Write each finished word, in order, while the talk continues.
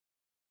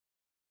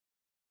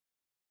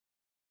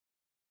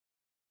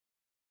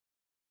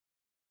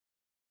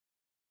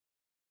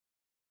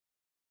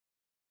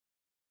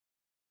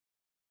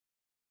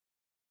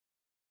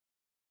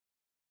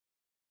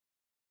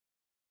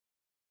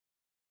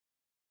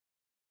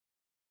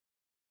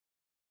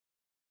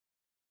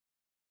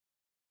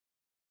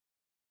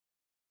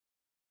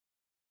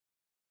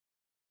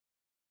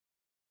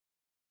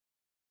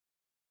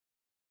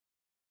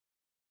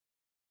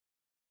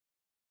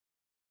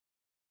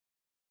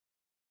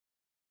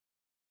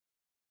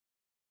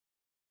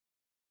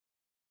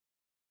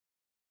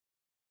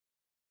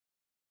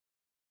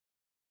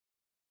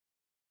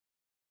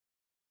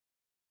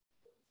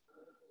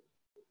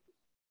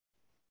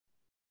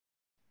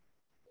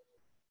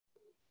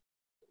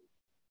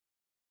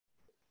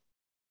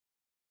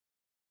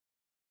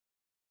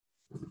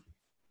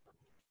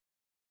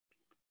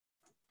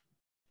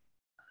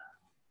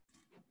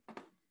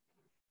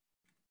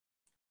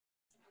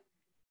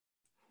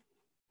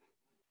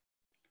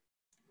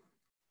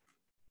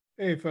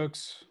Hey,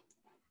 folks.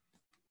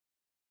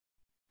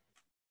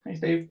 Hey,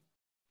 Steve.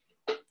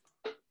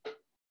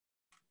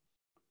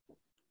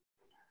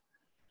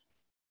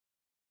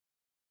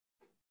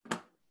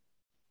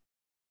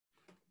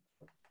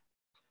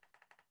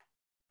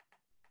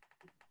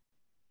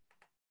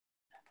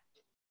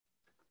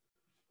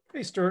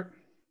 Hey, Stuart.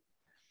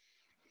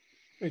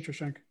 Hey,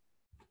 Trishank.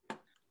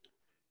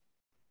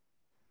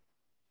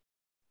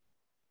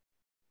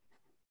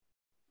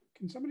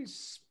 Can somebody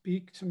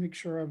speak to make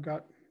sure I've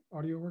got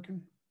audio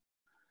working?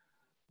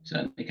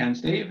 Certainly can,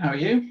 Steve. How are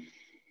you?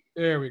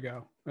 There we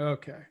go.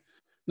 Okay.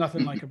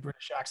 Nothing like a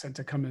British accent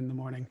to come in the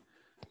morning.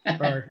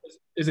 Or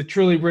is it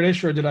truly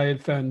British or did I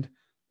offend?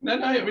 No,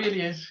 it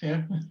really is.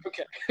 Yeah.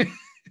 Okay.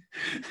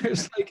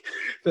 There's like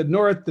the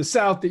north, the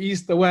south, the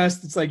east, the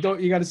west. It's like,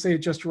 you got to say it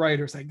just right.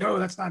 Or it's like, no,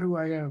 that's not who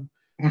I am.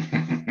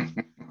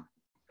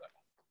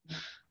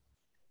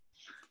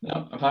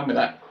 No, I'm fine with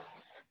that.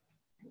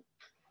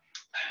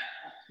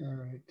 All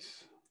right.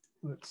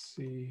 Let's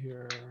see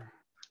here.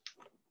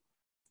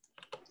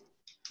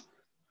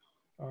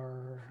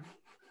 Our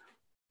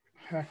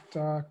hack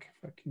doc,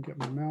 if I can get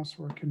my mouse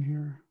working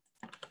here.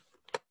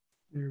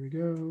 There we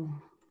go.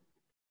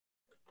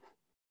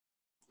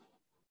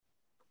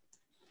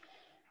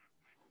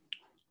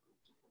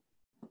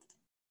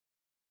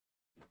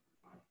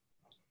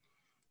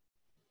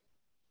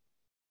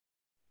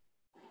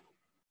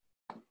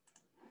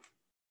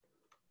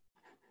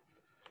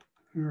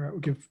 All right, we'll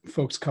give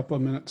folks a couple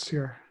of minutes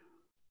here.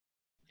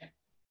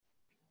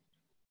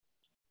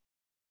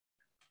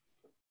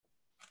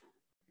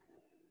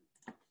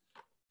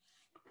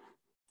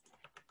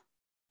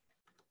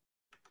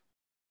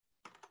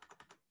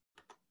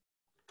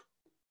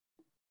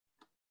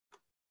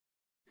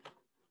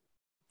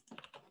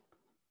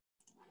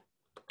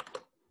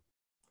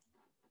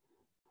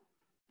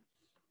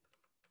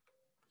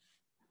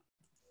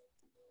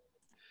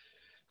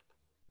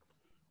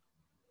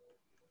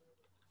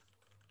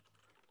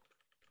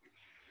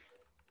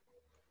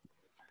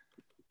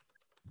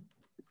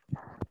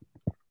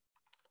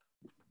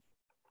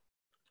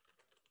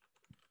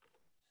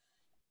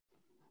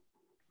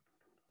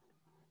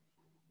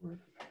 Where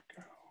did that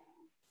go?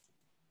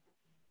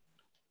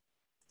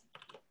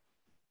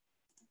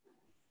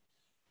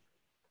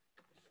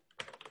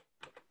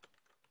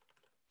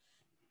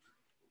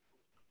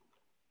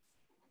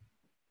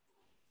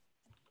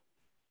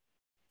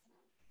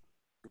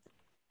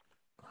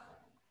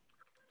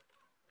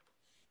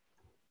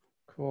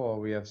 Cool.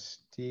 We have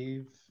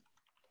Steve,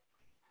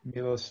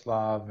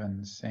 Miloslav,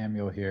 and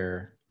Samuel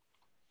here,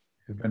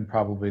 who've been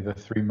probably the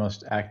three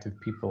most active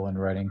people in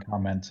writing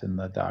comments in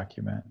the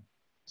document.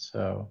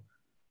 So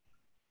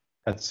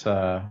that's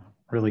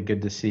really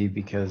good to see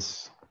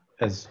because,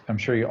 as I'm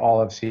sure you all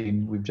have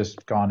seen, we've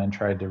just gone and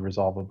tried to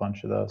resolve a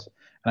bunch of those.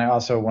 And I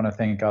also want to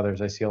thank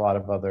others. I see a lot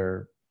of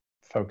other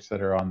folks that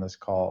are on this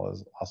call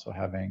as also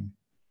having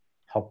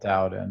helped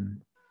out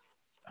and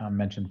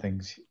mentioned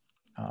things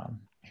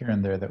here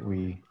and there that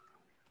we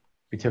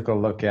took a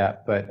look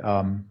at. But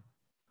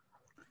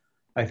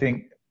I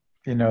think,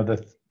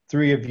 the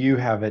three of you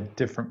have at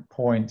different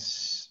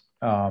points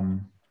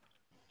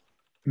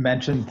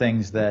mentioned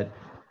things that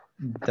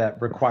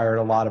required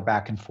a lot of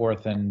back and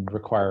forth and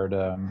required,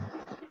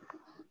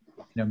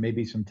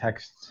 maybe some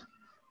text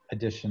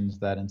additions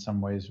that in some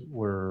ways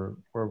were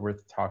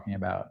worth talking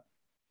about.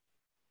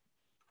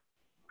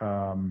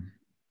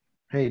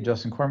 Hey,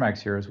 Justin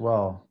Cormack's here as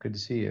well. Good to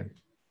see you.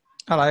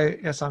 Hello.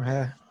 Yes, I'm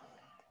here.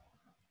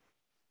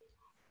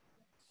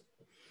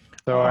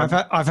 So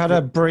I've had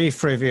a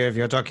brief review of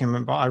your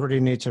document, but I really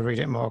need to read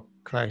it more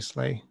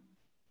closely.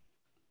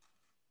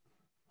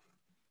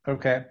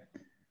 Okay.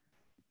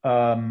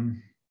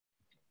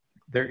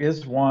 There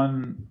is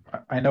one,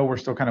 I know we're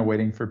still kind of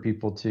waiting for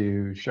people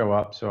to show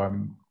up. So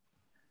I'm,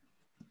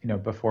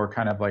 before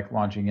kind of like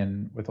launching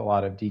in with a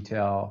lot of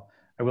detail,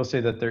 I will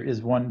say that there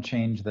is one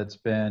change that's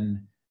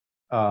been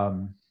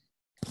on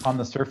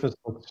the surface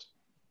looks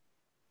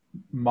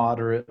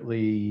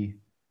moderately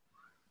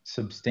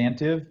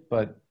substantive,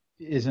 but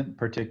isn't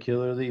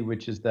particularly,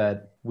 which is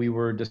that we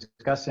were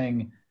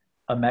discussing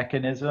a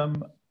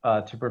mechanism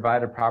to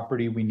provide a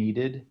property we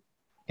needed.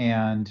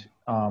 And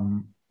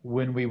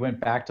when we went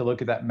back to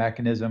look at that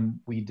mechanism,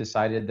 we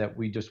decided that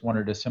we just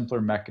wanted a simpler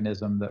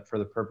mechanism that for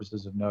the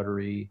purposes of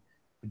notary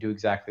would do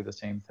exactly the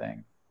same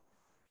thing.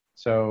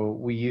 So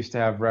we used to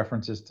have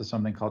references to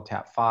something called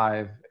TAP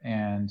 5,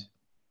 and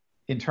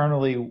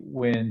internally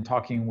when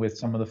talking with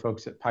some of the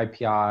folks at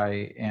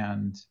PyPI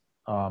and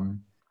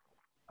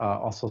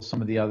also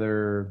some of the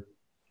other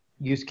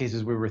use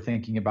cases we were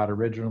thinking about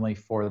originally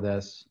for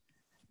this,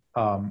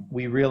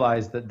 we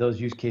realized that those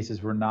use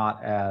cases were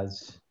not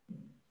as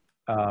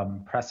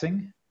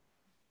pressing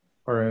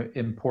or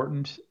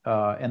important,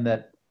 and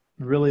that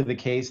really the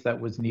case that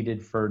was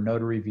needed for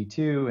Notary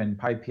v2 and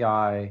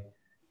PyPI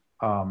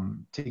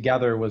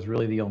together was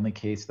really the only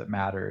case that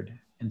mattered.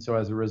 And so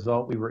as a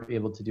result, we were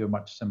able to do a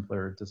much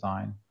simpler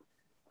design.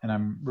 And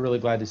I'm really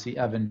glad to see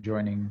Evan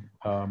joining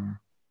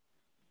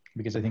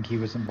because I think he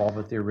was involved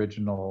with the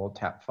original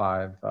TAP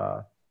 5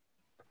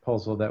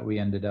 proposal that we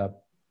ended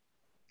up,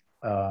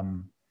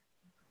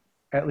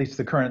 at least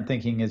the current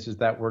thinking is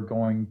that we're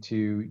going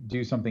to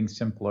do something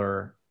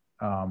simpler,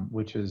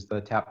 which is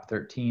the TAP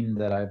 13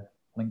 that I've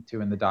linked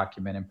to in the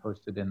document and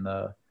posted in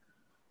the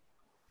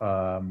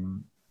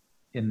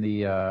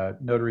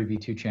Notary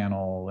V2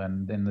 channel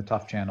and in the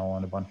Tough channel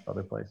and a bunch of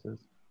other places.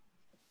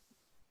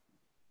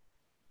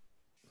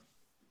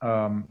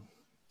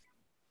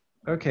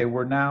 Okay,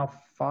 we're now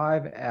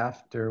 5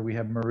 after. We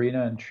have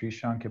Marina and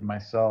Trishank and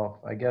myself.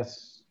 I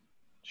guess,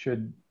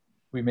 should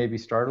we maybe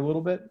start a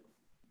little bit?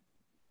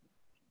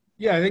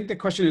 Yeah, I think the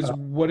question is,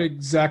 what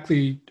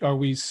exactly are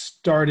we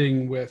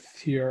starting with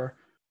here?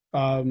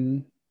 I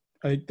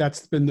think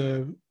that's been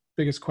the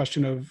biggest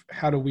question of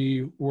how do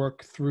we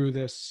work through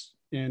this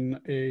in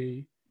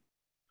a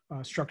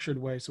structured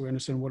way so we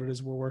understand what it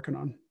is we're working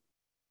on.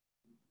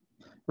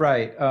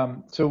 Right.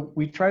 So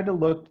we tried to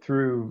look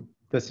through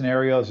the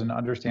scenarios and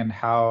understand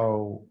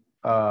how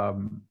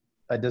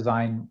a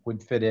design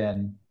would fit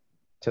in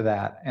to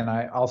that. And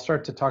I'll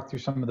start to talk through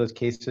some of those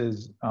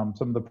cases, some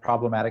of the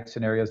problematic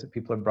scenarios that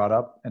people have brought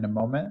up in a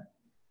moment.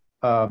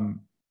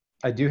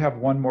 I do have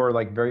one more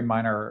like very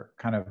minor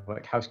kind of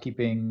like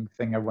housekeeping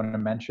thing I wanted to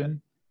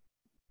mention,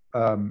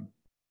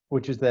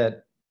 which is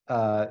that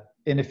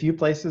in a few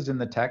places in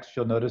the text,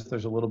 you'll notice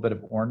there's a little bit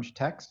of orange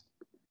text.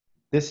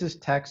 This is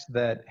text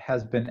that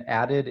has been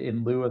added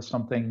in lieu of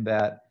something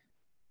that,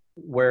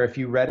 where if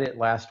you read it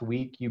last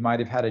week, you might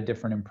have had a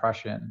different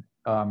impression.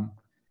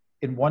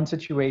 In one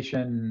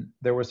situation,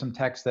 there was some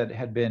text that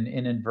had been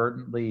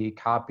inadvertently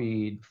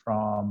copied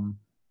from,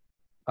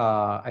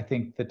 I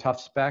think, the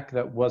Tough spec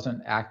that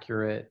wasn't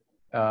accurate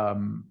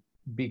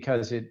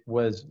because it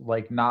was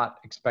like not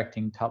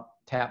expecting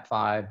TAP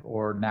 5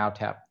 or now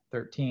TAP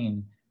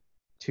 13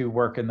 to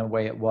work in the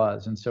way it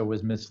was, and so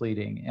was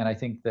misleading. And I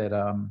think that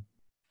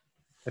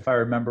if I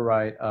remember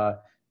right,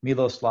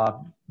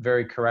 Miloslav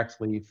very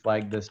correctly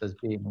flagged this as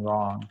being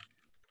wrong.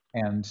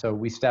 And so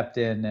we stepped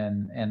in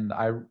and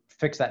I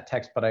fixed that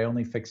text, but I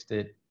only fixed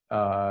it,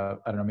 I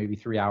don't know, maybe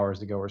 3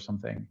 hours ago or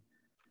something.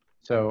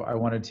 So I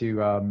wanted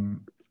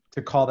to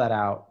call that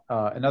out.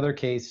 Another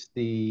case,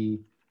 the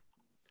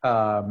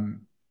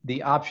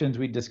options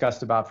we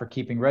discussed about for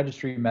keeping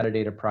registry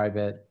metadata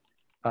private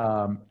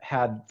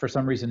had, for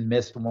some reason,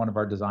 missed one of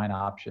our design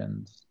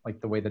options, like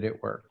the way that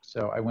it worked.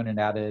 So I went and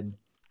added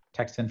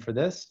text in for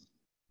this.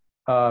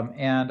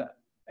 And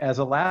as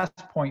a last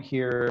point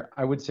here,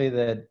 I would say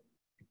that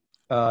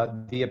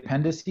the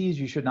appendices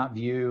you should not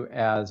view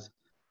as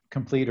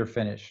complete or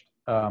finished.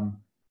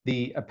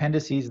 The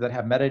appendices that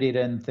have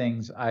metadata and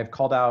things, I've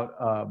called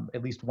out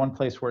at least one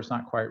place where it's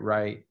not quite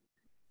right.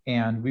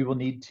 And we will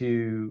need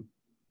to,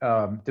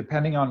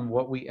 depending on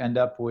what we end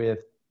up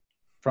with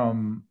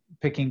from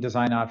picking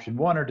design option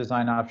 1 or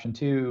design option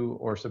 2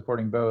 or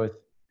supporting both,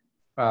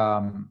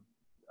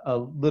 a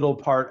little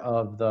part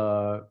of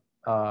the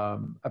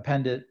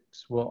appendix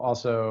will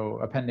also,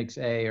 Appendix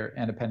A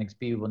and Appendix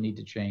B will need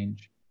to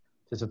change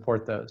to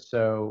support those.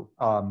 So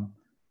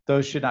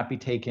those should not be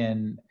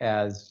taken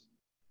as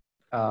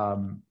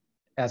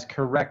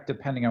correct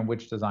depending on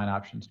which design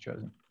option is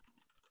chosen.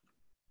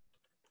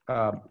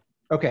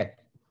 Okay,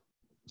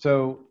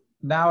 so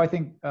now I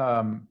think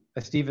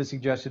as Steve has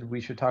suggested,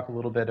 we should talk a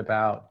little bit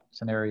about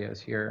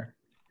scenarios here.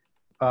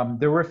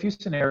 There were a few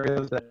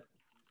scenarios that,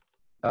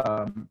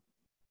 all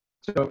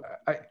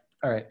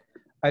right.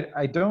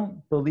 I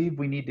don't believe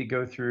we need to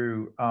go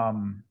through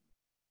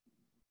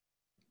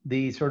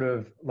the sort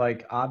of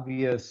like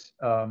obvious,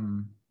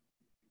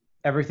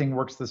 everything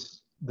works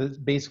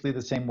basically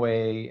the same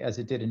way as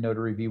it did in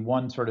Notary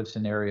V1 sort of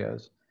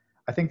scenarios.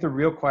 I think the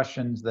real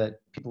questions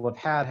that people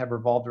have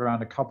revolved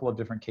around a couple of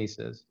different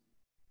cases.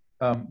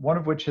 One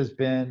of which has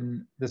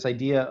been this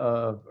idea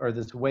of, or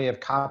this way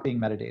of copying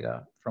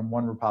metadata from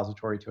one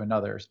repository to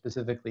another,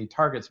 specifically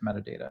targets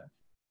metadata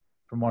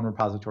from one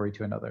repository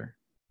to another.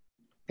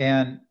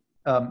 And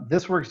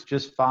this works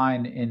just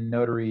fine in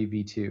Notary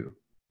V2.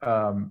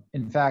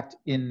 In fact,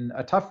 in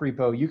a Tough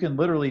repo, you can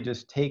literally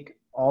just take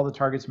all the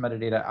targets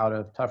metadata out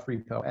of Tough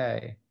repo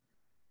A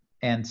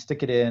and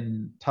stick it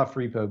in Tough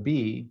repo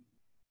B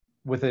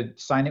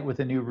sign it with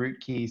a new root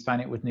key, sign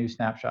it with new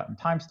snapshot and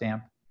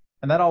timestamp.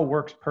 And that all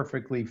works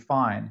perfectly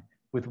fine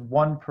with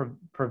one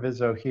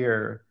proviso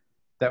here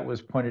that was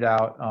pointed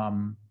out.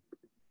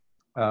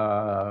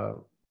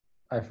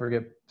 I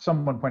forget,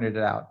 someone pointed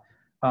it out.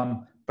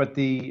 But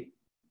the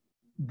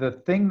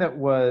thing that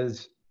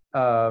was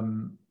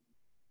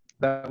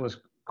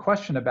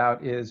questioned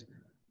about is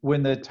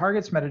when the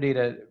targets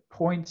metadata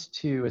points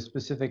to a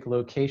specific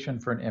location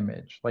for an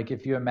image. Like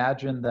if you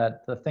imagine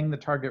that the thing the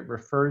target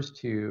refers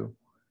to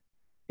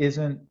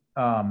isn't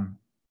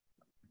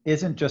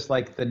just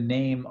like the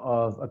name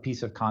of a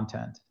piece of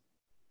content,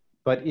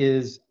 but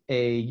is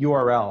a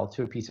URL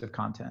to a piece of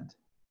content.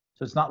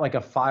 So it's not like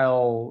a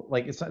file,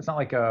 like it's not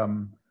like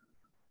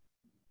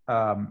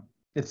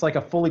it's like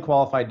a fully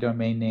qualified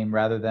domain name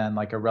rather than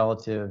like a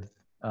relative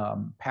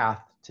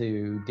path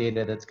to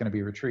data that's going to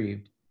be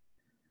retrieved.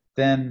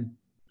 Then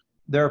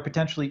there are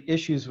potentially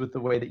issues with the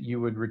way that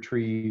you would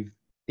retrieve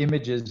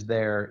images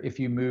there if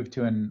you move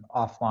to an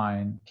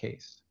offline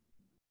case.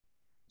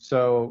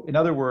 So in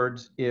other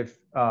words, if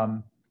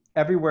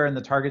everywhere in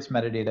the targets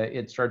metadata,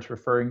 it starts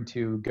referring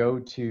to go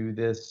to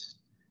this,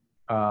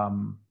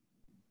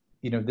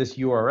 this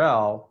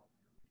URL,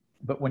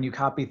 but when you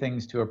copy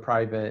things to a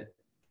private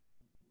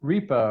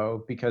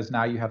repo, because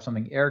now you have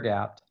something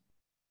air-gapped,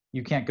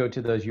 you can't go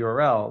to those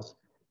URLs.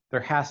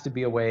 There has to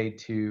be a way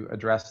to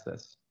address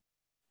this.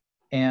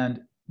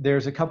 And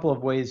there's a couple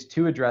of ways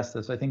to address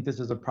this. I think this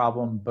is a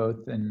problem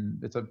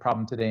it's a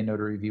problem today in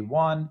Notary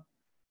v1.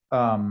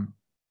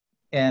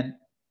 And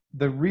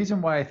the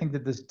reason why I think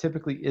that this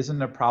typically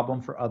isn't a problem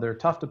for other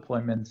tough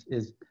deployments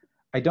is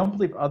I don't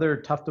believe other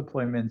tough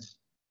deployments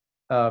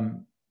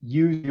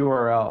use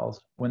URLs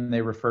when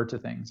they refer to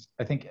things.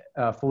 I think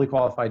fully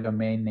qualified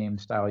domain name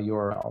style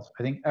URLs.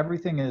 I think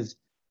everything is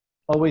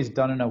always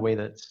done in a way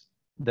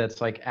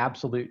that's like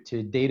absolute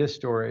to data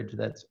storage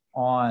that's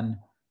on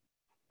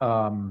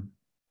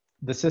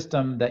the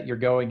system that you're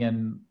going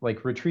and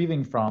like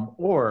retrieving from,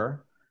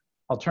 or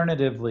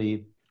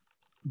alternatively,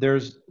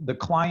 the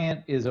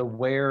client is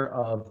aware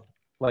of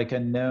like a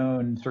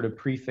known sort of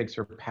prefix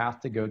or path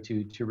to go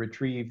to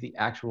retrieve the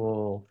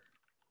actual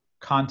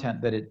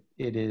content that it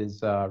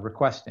is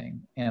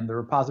requesting. And the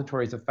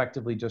repository is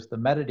effectively just the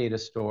metadata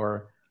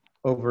store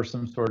over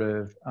some sort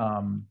of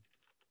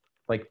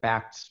like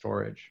backed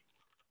storage.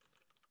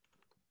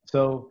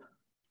 So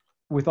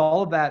with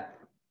all of that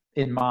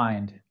in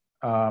mind,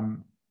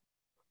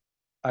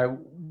 I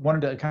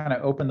wanted to kind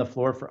of open the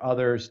floor for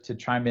others to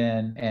chime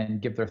in and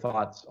give their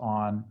thoughts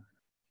on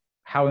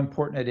how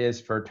important it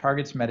is for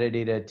targets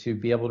metadata to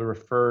be able to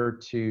refer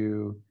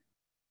to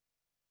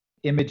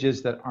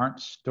images that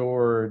aren't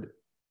stored,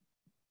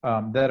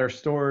 that are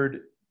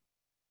stored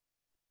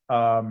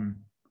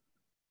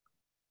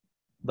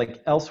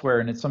like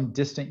elsewhere and it's some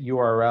distant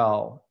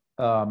URL.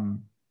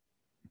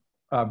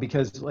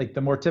 Because like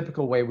the more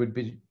typical way would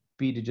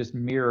be to just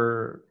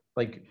mirror,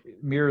 like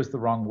mirror is the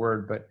wrong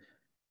word, but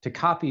to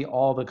copy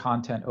all the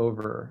content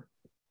over.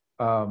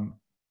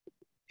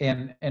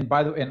 And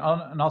by the way, and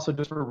also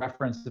just for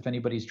reference, if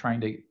anybody's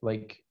trying to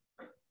like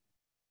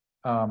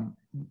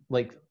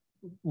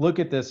look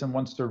at this and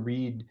wants to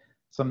read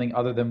something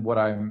other than what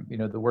I'm,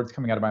 the words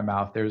coming out of my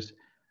mouth, there's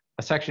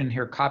a section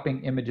here,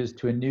 copying images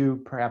to a new,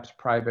 perhaps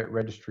private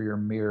registry or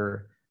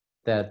mirror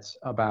that's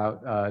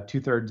about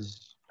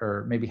 2/3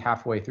 or maybe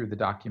halfway through the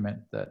document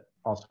that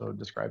also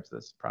describes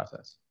this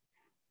process.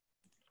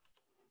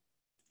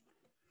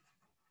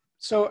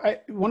 So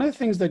one of the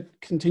things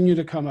that continue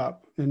to come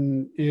up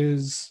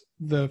is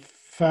the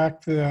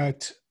fact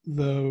that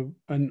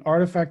an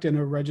artifact in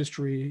a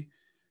registry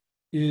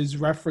is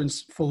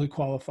referenced fully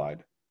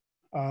qualified.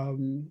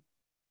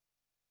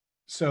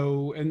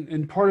 So,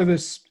 and part of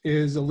this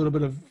is a little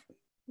bit of,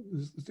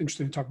 it's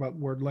interesting to talk about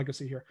word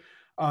legacy here,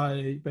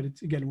 but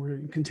it's, again, we're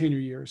in container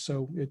years,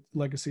 so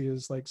legacy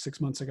is like 6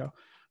 months ago.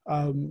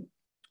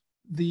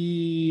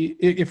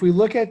 If we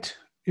look at,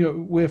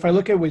 if I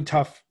look at way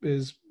Tough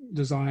is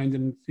designed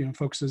and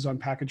focuses on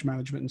package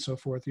management and so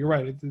forth, you're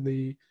right.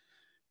 The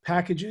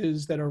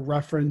packages that are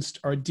referenced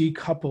are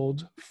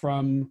decoupled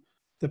from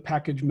the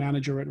package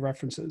manager it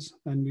references,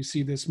 and we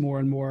see this more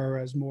and more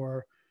as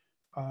more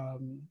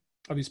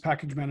of these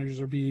package managers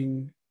are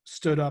being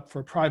stood up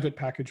for private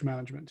package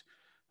management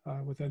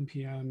with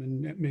NPM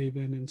and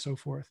Maven and so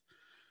forth.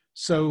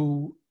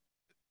 So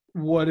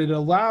what it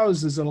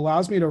allows is it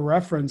allows me to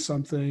reference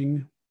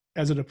something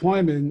as a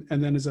deployment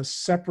and then as a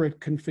separate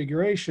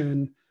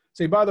configuration,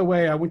 say, by the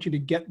way, I want you to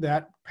get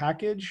that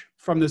package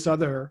from this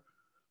other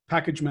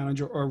package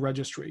manager or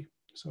registry.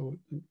 So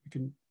we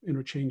can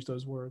interchange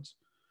those words.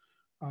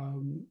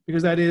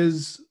 Because that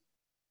is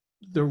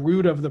the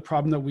root of the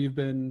problem that we've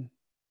been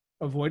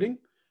avoiding.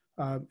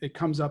 It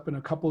comes up in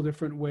a couple of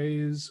different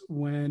ways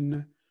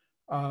when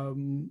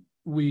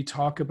we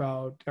talk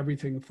about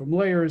everything from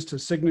layers to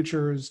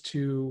signatures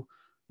to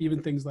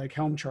even things like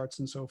Helm charts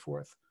and so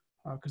forth,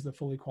 because the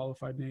fully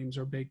qualified names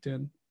are baked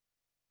in.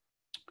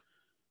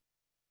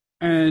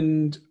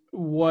 And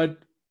what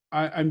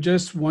I'm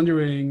just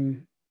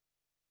wondering,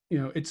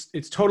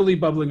 it's totally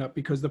bubbling up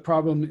because the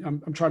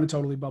problem, I'm trying to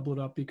totally bubble it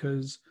up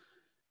because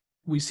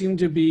we seem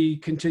to be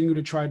continuing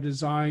to try to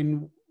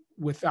design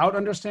without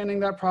understanding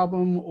that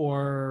problem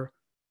or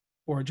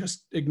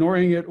just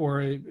ignoring it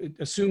or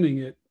assuming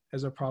it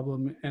as a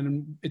problem.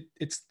 And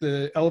it's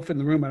the elephant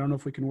in the room I don't know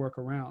if we can work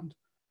around.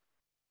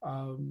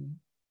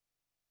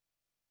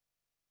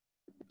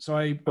 So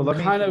I'm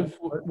kind of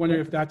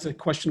wondering if that's a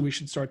question we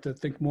should start to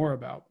think more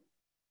about.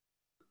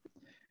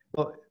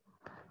 Well,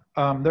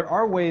 there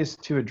are ways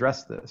to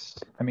address this.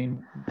 I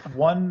mean,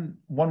 one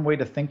way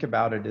to think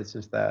about it is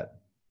that,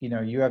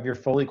 you have your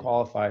fully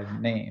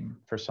qualified name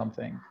for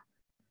something,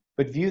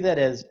 but view that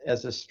as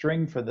a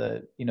string for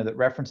that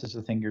references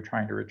the thing you're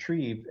trying to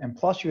retrieve. And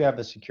plus you have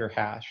a secure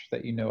hash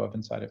that you know of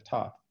inside of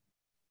Tough.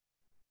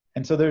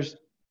 And so there's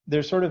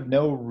sort of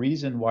no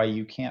reason why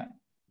you can't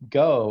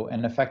go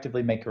and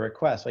effectively make a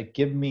request. Like,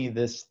 give me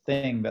this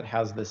thing that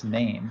has this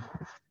name,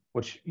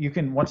 which you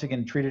can, once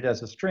again, treat it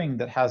as a string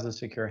that has a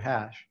secure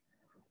hash.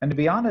 And to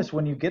be honest,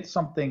 when you get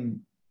something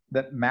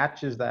that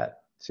matches that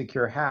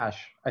secure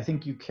hash, I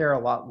think you care a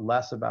lot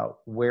less about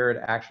where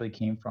it actually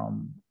came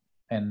from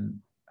and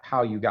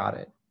how you got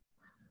it,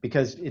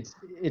 because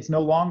it's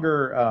no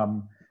longer.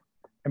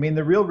 I mean,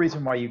 the real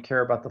reason why you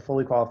care about the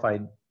fully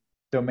qualified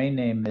domain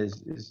name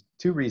is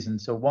two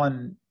reasons. So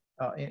one,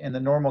 in the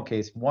normal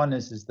case, one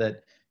is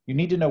that you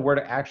need to know where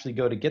to actually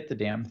go to get the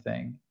damn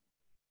thing,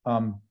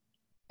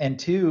 and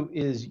two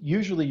is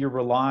usually you're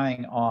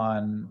relying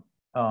on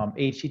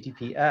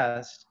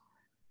HTTPS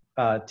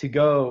to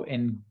go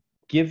and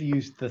give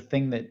you the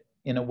thing that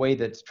in a way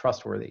that's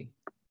trustworthy.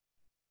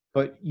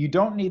 But you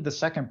don't need the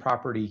second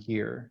property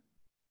here,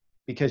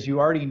 because you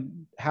already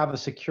have a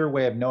secure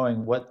way of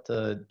knowing what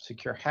the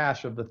secure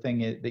hash of the thing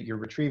that you're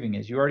retrieving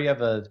is. You already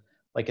have a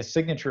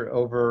signature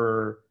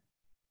over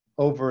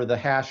the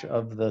hash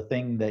of the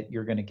thing that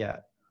you're going to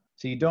get.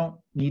 So you don't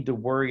need to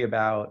worry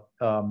about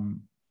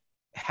am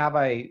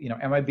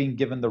I being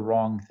given the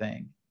wrong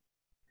thing?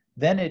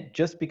 Then it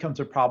just becomes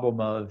a problem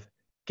of,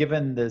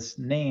 given this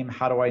name,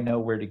 how do I know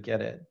where to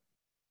get it?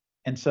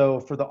 And so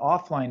for the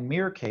offline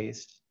mirror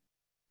case,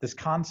 this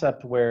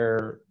concept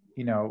where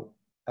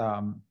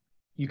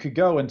you could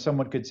go and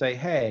someone could say,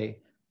 hey,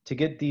 to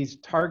get these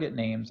target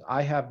names,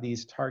 I have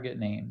these target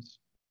names.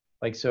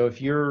 Like, so if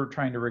you're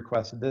trying to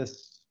request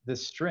this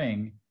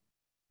string,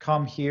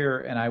 come here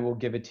and I will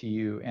give it to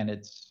you. And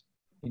it's,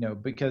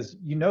 because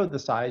you know the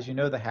size, you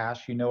know the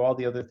hash, you know all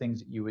the other things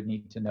that you would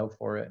need to know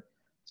for it.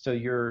 So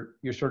you're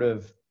sort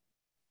of,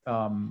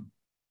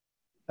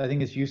 I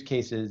think its use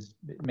cases,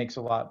 it makes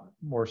a lot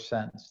more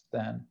sense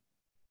than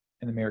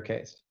in the mirror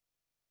case.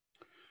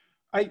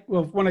 I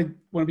want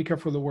to be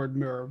careful of the word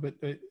mirror, but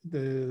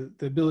the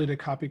ability to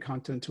copy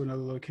content to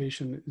another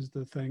location is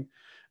the thing.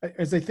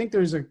 As I think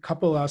there's a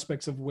couple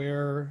aspects of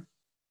where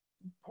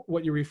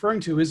what you're referring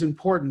to is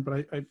important,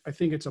 but I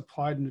think it's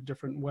applied in a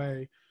different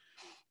way,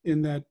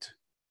 in that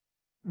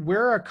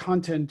where our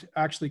content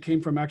actually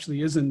came from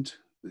isn't,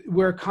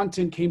 where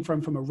content came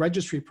from a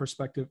registry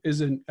perspective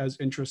isn't as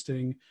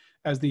interesting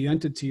as the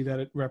entity that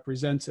it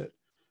represents it.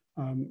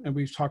 And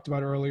we've talked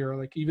about earlier,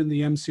 like even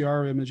the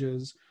MCR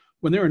images,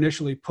 when they're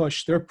initially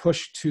pushed, they're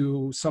pushed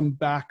to some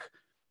back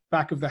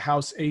of the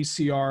house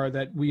ACR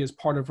that we, as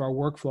part of our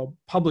workflow,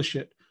 publish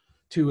it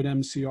to an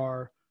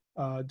MCR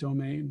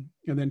domain,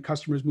 and then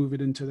customers move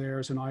it into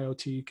theirs, and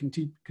IoT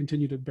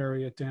continue to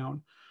bury it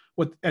down.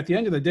 What, at the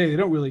end of the day, they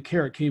don't really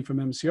care it came from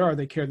MCR.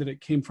 They care that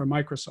it came from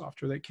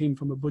Microsoft, or that it came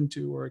from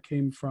Ubuntu, or it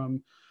came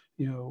from,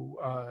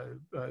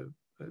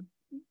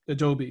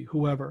 Adobe,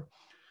 whoever.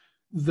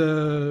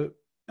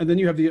 And then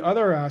you have the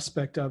other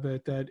aspect of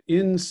it, that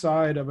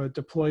inside of a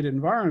deployed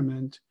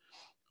environment,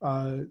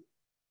 the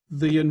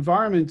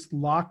environments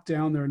lock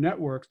down their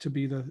network to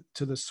be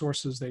to the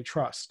sources they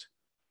trust.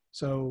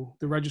 So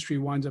the registry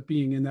winds up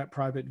being in that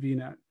private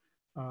VNet,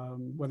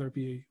 whether it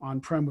be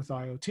on-prem with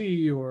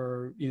IoT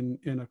or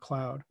in a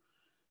cloud.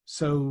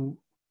 So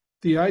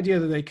the idea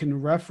that they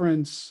can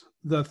reference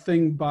the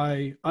thing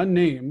by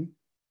unnamed,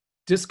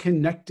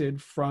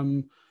 disconnected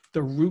from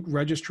the root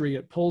registry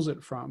it pulls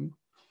it from,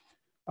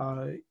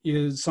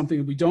 is something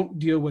that we don't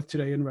deal with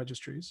today in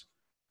registries.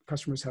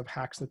 Customers have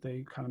hacks that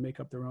they kind of make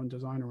up their own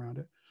design around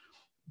it.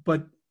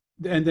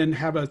 And then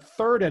have a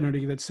third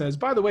entity that says,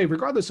 by the way,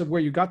 regardless of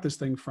where you got this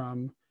thing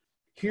from,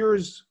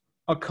 here's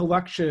a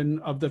collection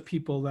of the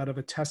people that have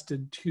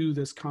attested to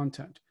this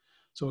content.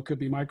 So it could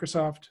be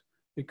Microsoft,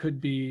 it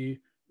could be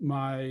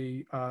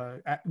within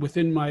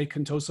my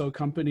Contoso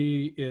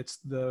company, it's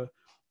the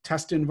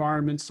test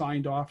environment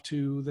signed off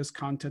to this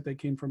content that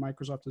came from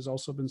Microsoft has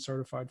also been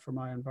certified for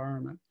my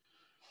environment.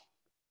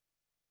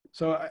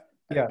 So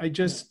I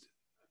just,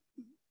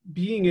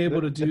 being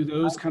able to do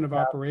those kind of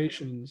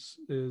operations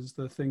is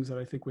the things that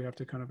I think we have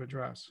to kind of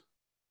address.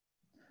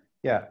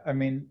 Yeah, I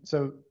mean,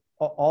 so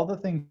all the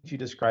things you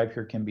describe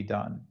here can be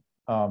done,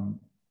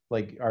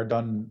 are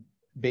done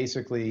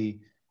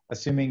basically,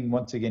 assuming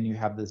once again you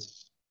have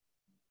this,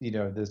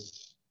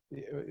 this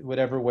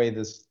whatever way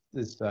this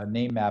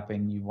name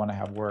mapping you want to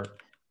have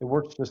work, it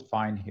works just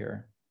fine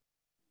here.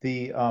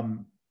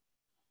 One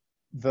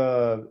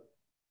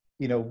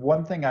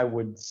thing I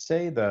would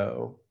say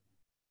though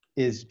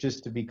is,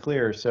 just to be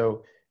clear,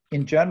 so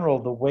in general,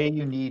 the way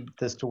you need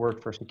this to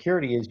work for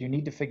security is you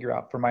need to figure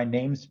out, for my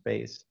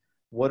namespace,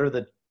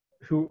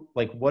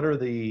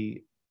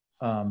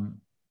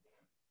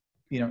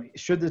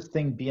 should this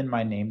thing be in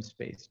my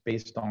namespace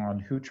based on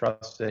who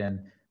trusts it and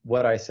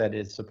what I said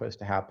is supposed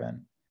to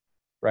happen,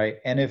 right?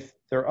 And if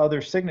there are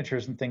other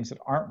signatures and things that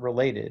aren't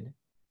related,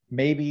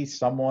 maybe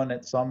someone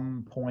at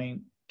some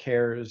point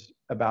cares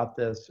about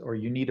this, or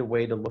you need a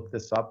way to look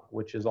this up,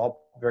 which is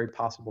all very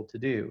possible to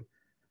do.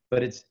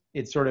 But it's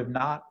sort of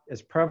not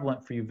as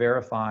prevalent for you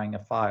verifying a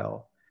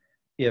file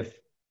if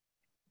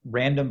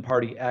random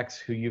party X,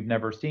 who you've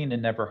never seen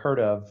and never heard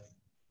of,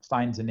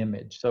 signs an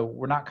image. So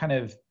we're not kind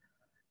of,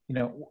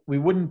 we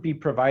wouldn't be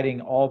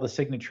providing all the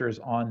signatures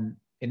on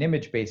an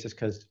image basis,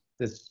 because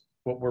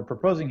what we're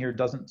proposing here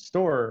doesn't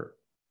store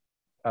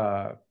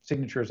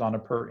signatures on a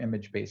per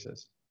image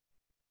basis.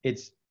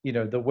 It's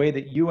the way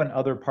that you and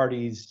other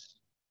parties,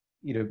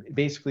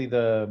 basically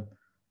like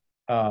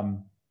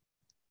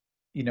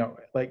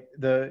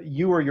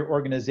you or your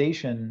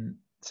organization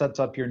sets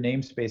up your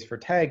namespace for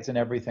tags and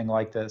everything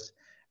like this,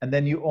 and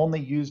then you only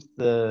use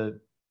the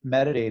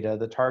metadata,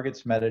 the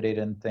targets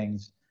metadata and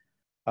things,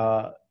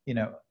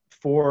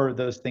 for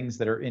those things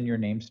that are in your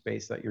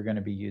namespace that you're going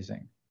to be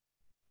using.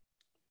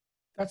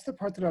 That's the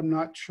part that I'm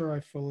not sure I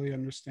fully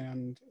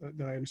understand,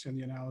 that I understand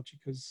the analogy,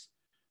 because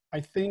I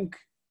think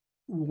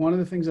one of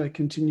the things I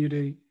continue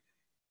to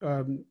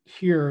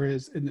hear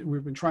is, and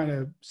we've been trying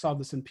to solve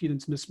this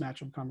impedance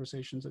mismatch of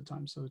conversations at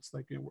times. So it's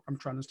like, I'm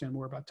trying to understand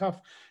more about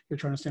TUF. You're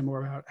trying to understand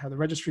more about how the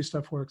registry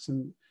stuff works.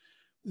 And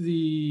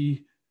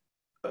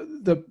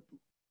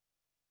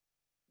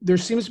there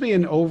seems to be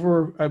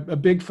a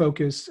big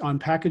focus on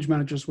package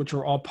managers, which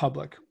are all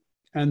public,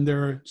 and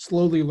they're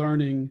slowly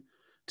learning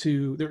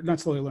they're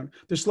not slowly learning,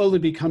 they're slowly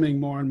becoming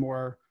more and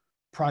more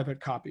private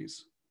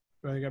copies,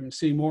 right? I'm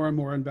seeing more and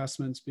more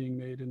investments being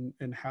made in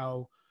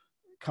how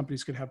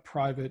companies could have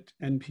private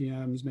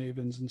NPMs,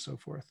 Mavens, and so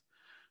forth.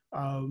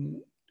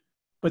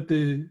 But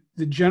the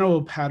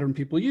general pattern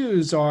people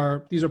use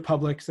are, these are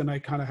publics, and I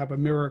kind of have a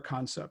mirror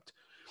concept.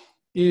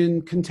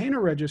 In container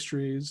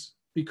registries,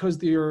 because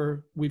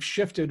we've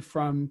shifted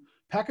from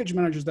package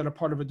managers that are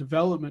part of a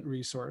development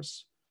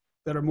resource,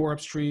 that are more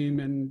upstream,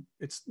 and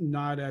it's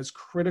not as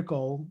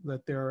critical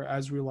that they're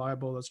as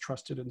reliable, as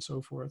trusted, and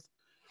so forth,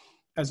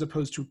 as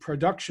opposed to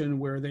production,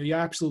 where they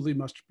absolutely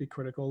must be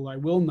critical. I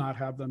will not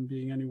have them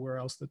being anywhere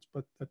else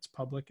that's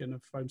public, and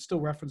if I'm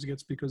still referencing it,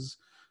 it's because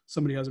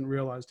somebody hasn't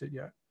realized it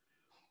yet.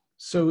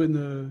 So in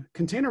the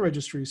container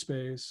registry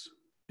space,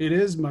 it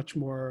is much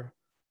more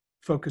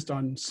focused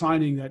on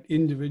signing that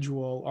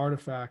individual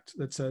artifact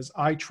that says,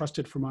 I trust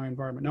it for my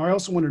environment. Now, I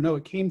also want to know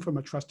it came from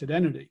a trusted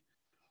entity.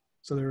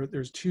 So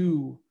there's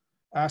two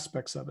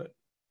aspects of it.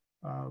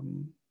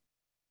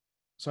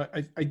 So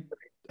I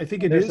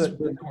think it is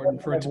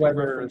important for it to be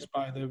referenced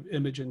by the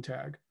image and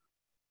tag.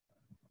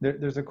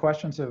 There's a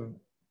question of,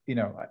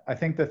 I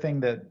think the thing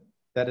that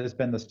has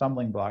been the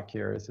stumbling block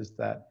here is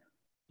that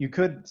you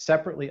could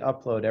separately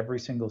upload every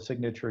single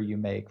signature you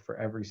make for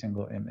every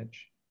single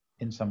image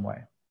in some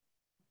way,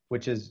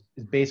 which is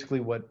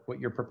basically what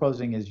you're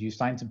proposing is you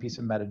sign some piece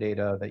of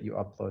metadata that you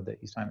upload,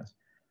 that you sign this.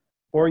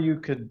 Or you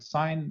could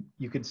send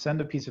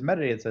a piece of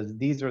metadata that says,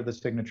 these are the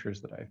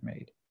signatures that I've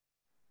made.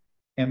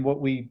 And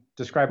what we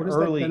described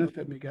early— What does that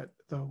benefit me get,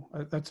 though?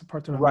 That's the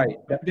part that I'm— right.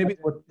 Maybe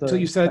until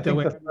you said it that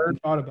way, I hadn't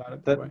thought about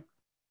it that way.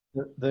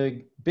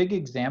 The big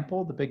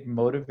example, the big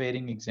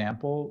motivating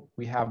example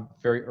we have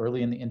very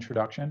early in the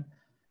introduction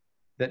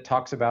that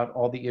talks about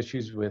all the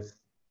issues with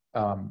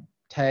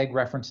tag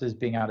references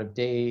being out of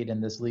date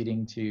and this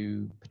leading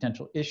to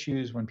potential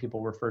issues when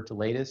people refer to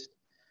latest.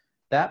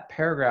 That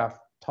paragraph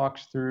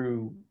talks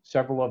through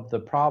several of the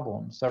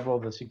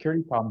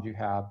security problems you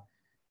have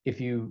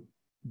if you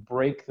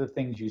break the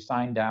things you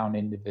sign down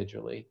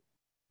individually.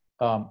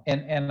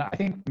 And I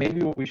think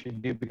maybe what we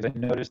should do, because I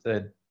noticed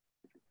that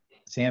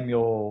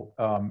Samuel,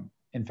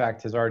 in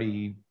fact, has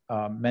already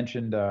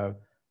mentioned a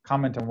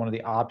comment on one of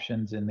the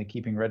options in the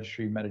keeping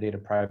registry metadata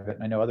private,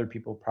 and I know other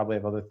people probably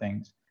have other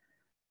things.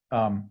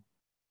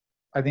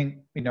 I think,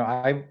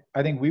 I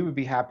think we would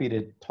be happy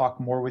to talk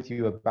more with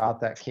you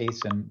about that case,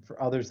 and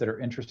for others that are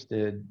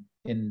interested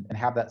in and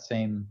have that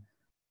same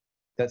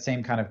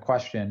kind of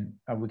question,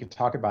 we could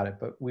talk about it.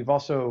 But we've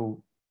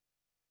also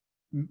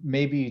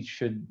maybe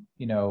should,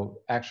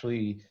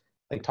 actually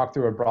like talk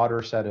through a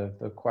broader set of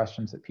the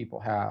questions that people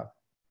have.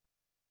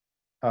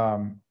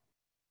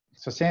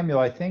 So Samuel,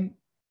 I think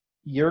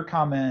your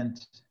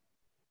comment,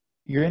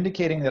 you're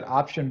indicating that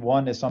option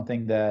 1 is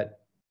something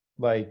that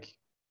like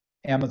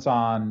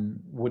Amazon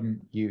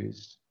wouldn't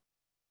use,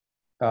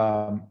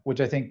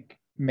 which I think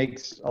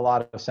makes a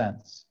lot of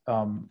sense.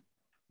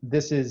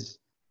 This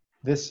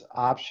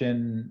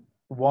option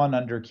 1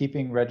 under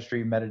keeping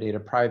registry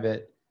metadata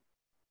private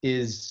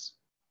is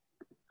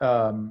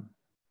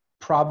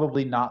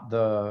probably not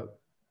the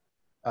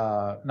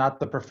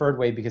preferred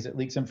way, because it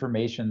leaks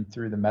information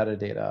through the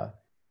metadata.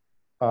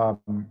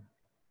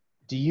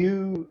 Do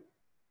you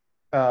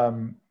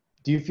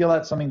feel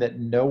that's something that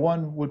no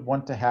one would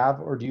want to have,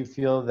 or do you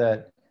feel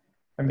that,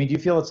 do you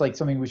feel it's like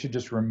something we should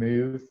just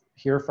remove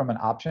here from an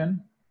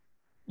option?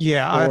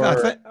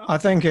 Yeah, I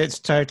think it's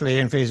totally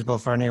infeasible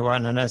for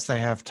anyone unless they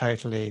have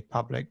totally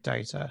public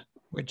data,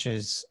 which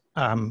is,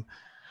 as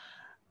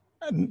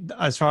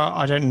far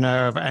I don't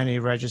know of any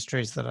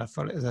registries that are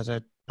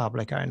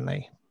public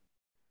only.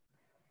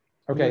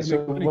 Okay, so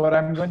what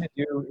I'm going to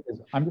do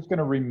is I'm just going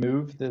to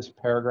remove this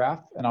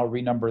paragraph, and I'll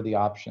renumber the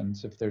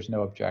options if there's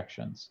no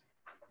objections.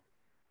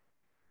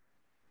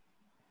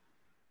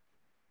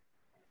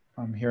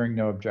 I'm hearing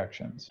no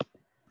objections.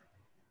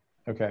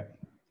 Okay.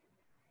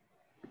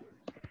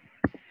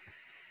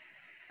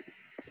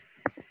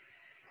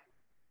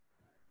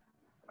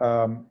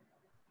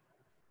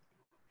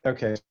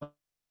 Okay,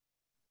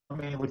 let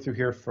me look through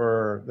here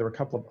there were a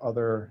couple of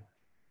other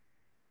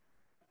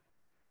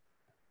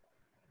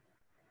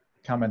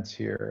comments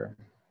here.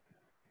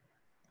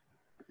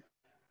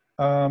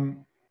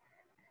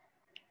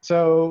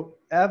 So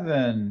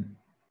Evan,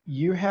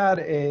 you had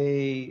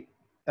a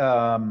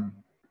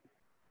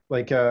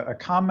like a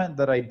comment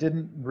that I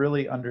didn't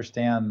really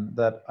understand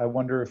that I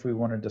wonder if we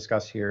want to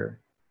discuss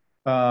here.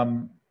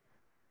 I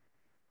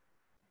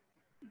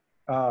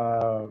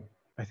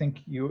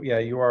think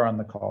you are on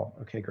the call.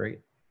 Okay, great.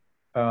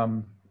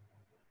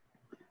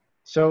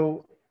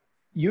 So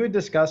you had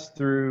discussed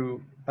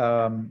through,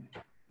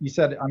 you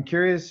said, I'm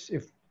curious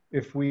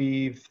if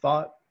we've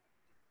thought,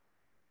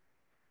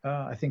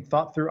 I think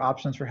thought through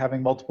options for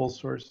having multiple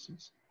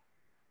sources.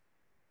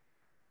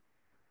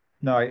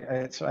 No,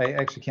 I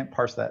actually can't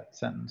parse that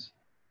sentence.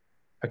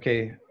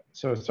 Okay,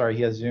 so sorry,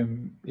 he has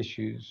Zoom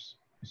issues.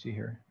 Let's see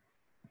here.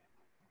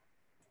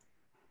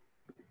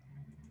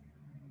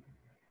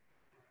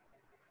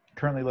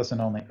 Currently listen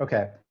only.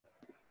 Okay.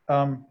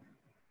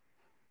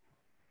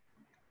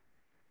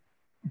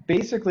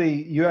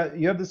 Basically, you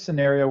have this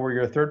scenario where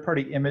you're a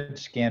third-party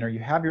image scanner. You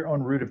have your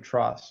own root of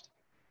trust,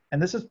 and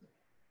this is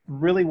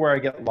really where I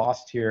get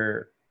lost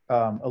here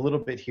a little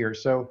bit here.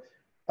 So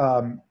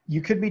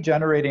you could be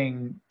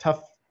generating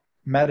tough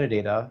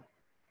metadata,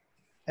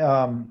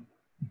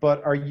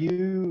 but are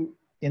you,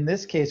 in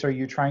this case, are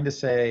you trying to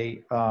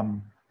say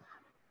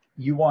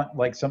you want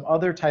like some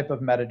other type of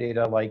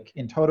metadata, like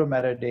in toto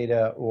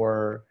metadata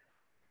or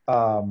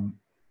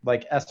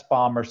like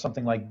SBOM or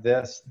something like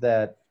this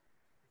that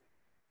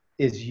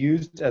is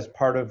used as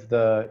part of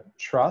the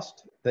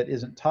trust that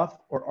isn't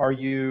tough, or are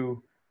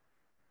you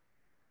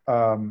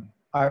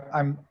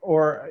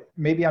or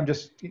maybe I'm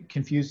just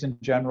confused in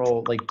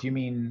general, like do you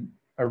mean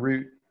a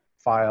root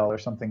file or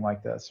something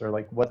like this, or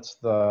like what's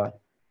the,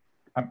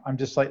 I'm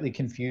just slightly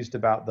confused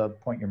about the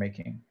point you're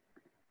making.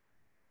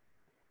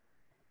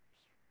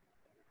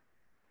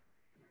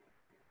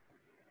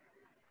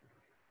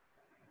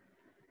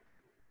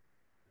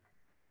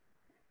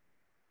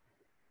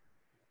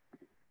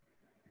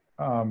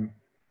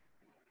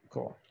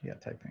 Cool, yeah,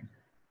 typing.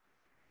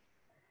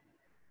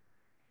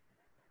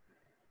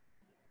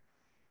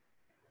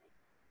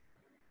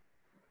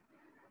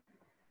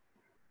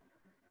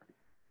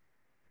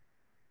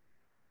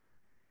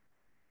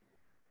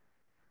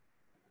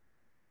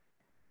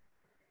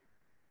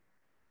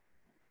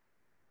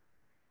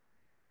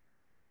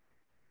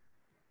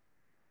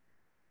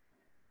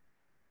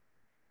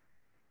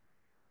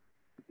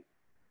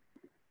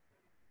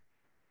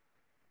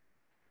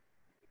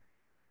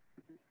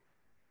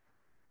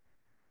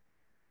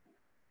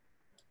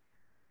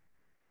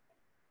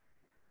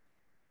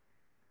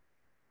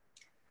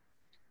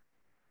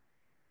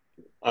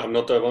 I'm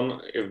not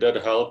Evan, if that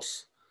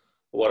helps.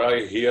 What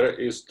I hear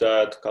is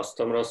that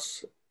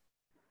customers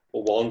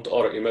want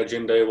or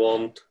imagine they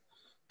want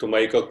to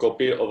make a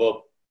copy of a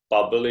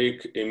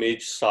public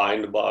image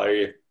signed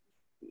by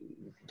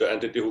the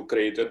entity who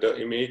created the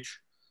image,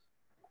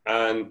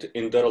 and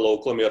in their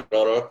local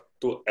mirror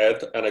to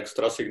add an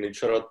extra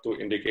signature to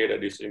indicate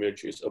that this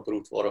image is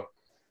approved for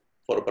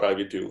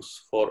private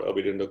use for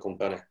within the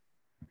company.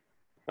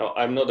 Now,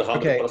 I'm not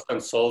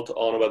 100% sold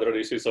on whether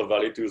this is a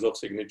valid use of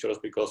signatures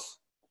because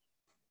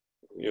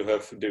you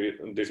have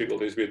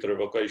difficulties with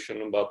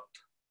revocation, but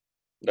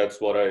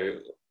that's what I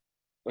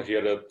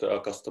hear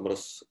that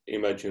customers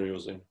imagine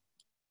using.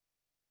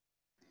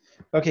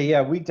 Okay,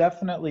 yeah, we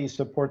definitely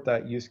support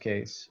that use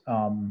case.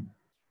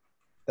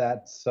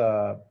 That's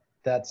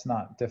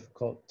not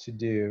difficult to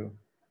do.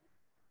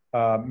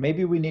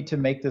 Maybe we need to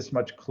make this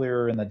much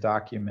clearer in the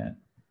document.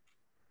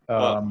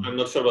 I'm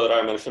not sure whether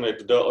I mentioned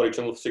it. The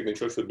original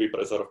signature should be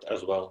preserved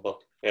as well,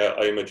 but yeah,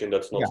 I imagine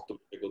that's not too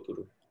difficult to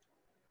do.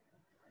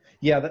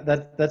 Yeah,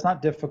 that's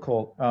not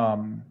difficult.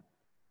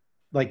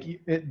 Like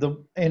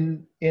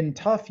in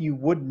Tough, you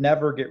would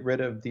never get rid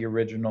of the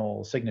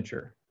original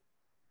signature.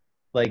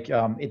 Like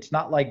it's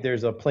not like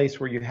there's a place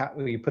where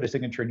you put a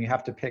signature and you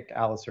have to pick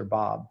Alice or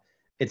Bob.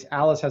 It's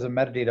Alice has a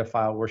metadata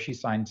file where she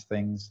signs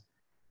things,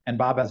 and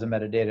Bob has a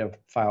metadata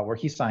file where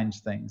he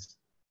signs things.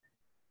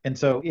 And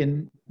so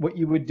in what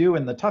you would do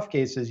in the Tough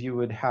cases, you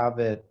would have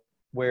it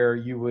where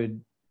you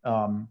would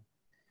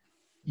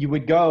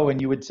go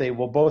and you would say,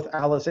 well, both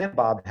Alice and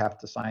Bob have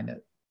to sign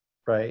it,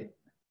 right?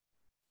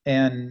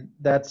 And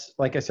that's,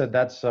 like I said,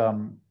 that's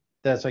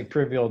like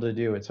trivial to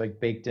do. It's like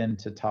baked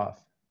into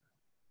Tough.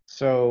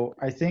 So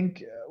I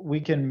think we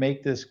can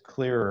make this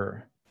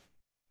clearer.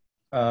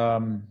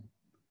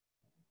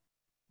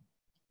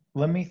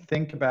 Let me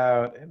think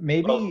about,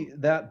 maybe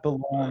that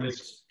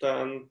belongs.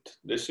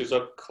 This is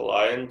a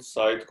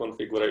client-side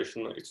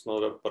configuration. It's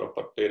not a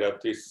property that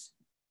is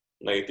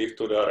native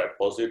to the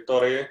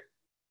repository.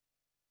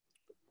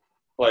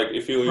 Like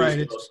if you use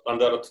the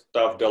standard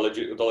Tough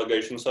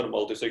delegations and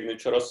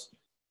multi-signatures,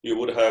 you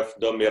would have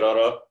the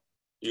mirror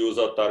use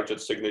a target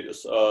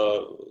signatures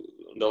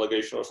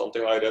delegation or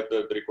something like that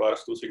that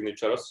requires 2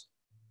 signatures,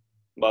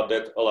 but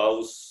that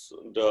allows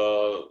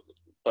the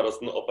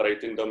person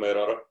operating the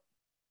mirror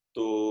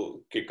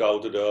to kick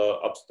out the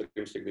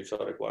upstream signature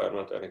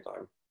requirement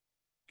anytime.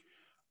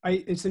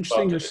 It's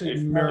interesting But you're if saying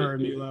I, mirror,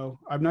 Milo.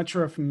 I'm not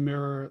sure if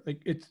mirror,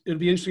 like it'd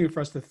be interesting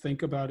for us to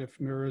think about if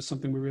mirror is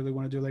something we really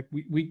want to do. Like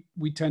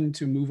we tend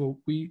to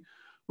we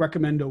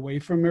recommend away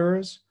from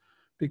mirrors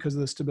because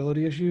of the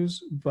stability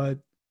issues. But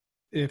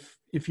if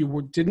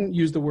you didn't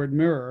use the word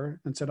mirror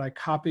and said, I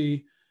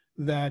copy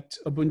that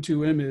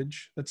Ubuntu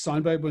image that's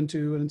signed by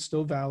Ubuntu and it's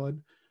still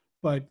valid,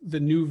 but the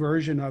new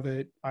version of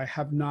it, I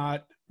have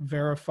not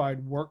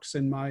verified works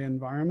in my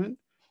environment,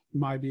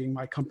 my being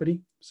my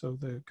company, so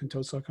the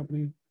Contoso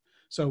company.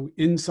 So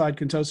inside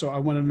Contoso, I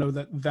want to know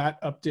that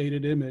that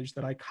updated image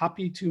that I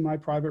copy to my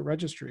private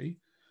registry,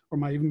 or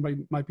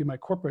might be my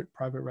corporate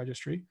private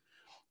registry,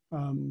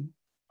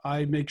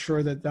 I make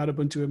sure that that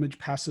Ubuntu image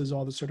passes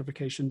all the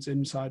certifications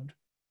inside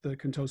the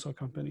Contoso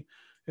company.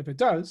 If it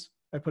does,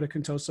 I put a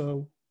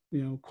Contoso,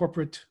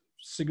 corporate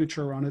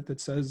signature on it that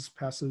says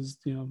passes,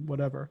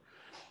 whatever.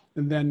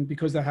 And then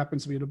because that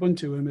happens to be an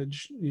Ubuntu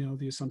image,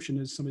 the assumption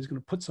is somebody's going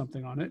to put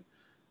something on it.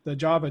 The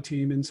Java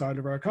team inside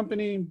of our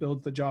company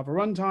builds the Java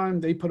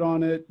runtime, they put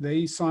on it,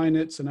 they sign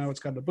it. So now it's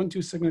got an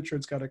Ubuntu signature,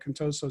 it's got a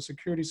Contoso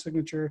security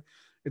signature,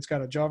 it's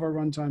got a Java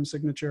runtime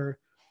signature.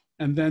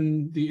 And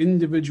then the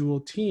individual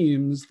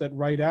teams that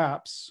write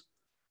apps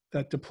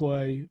that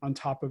deploy on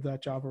top of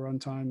that Java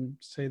runtime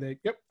say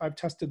yep, I've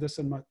tested this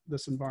in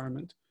this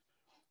environment.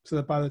 So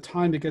that by the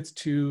time it gets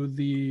to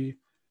the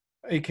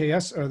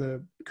AKS or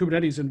the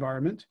Kubernetes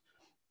environment,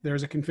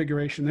 there's a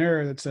configuration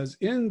there that says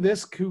in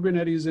this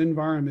Kubernetes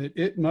environment,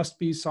 it must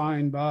be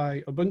signed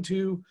by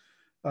Ubuntu,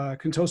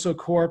 Contoso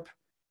Corp,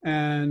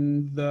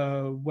 and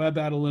the web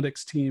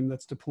analytics team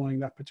that's deploying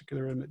that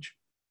particular image.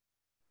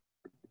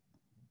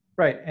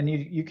 Right, and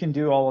you can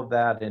do all of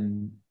that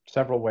in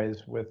several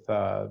ways with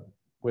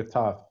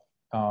Tough.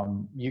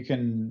 You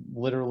can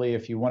literally,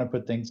 if you want to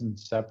put things in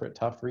separate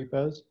Tough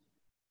repos,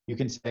 you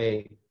can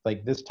say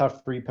like this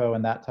Tough repo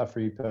and that Tough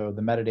repo,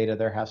 the metadata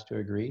there has to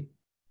agree.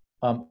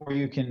 Or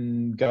you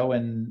can go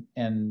and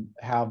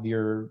have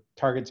your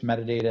target's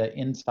metadata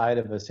inside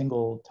of a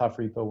single Tough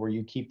repo where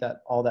you keep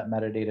all that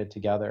metadata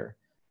together.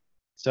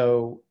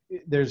 So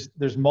there's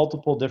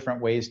multiple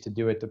different ways to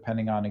do it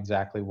depending on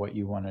exactly what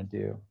you want to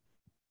do.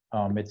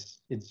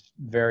 It's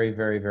very,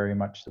 very, very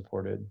much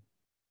supported.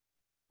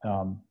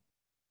 And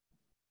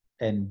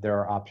there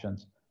are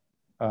options.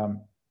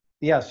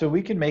 Yeah, so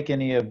we can make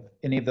any of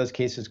those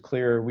cases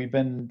clearer. We've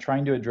been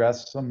trying to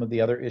address some of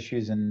the other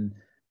issues, and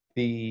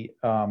the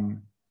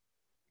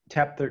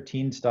TAP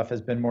 13 stuff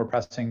has been more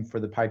pressing for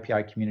the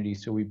PyPI community,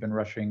 so we've been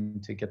rushing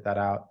to get that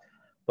out.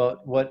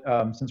 But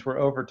since we're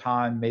over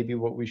time, maybe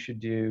what we should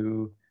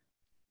do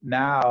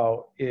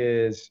now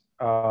is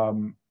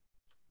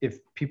if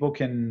people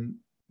can,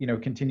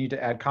 continue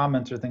to add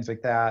comments or things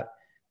like that,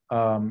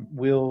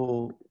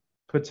 we'll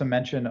put some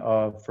mention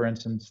of, for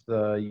instance,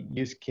 the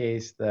use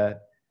case the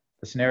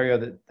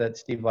scenario that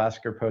Steve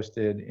Lasker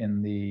posted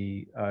in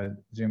the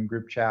Zoom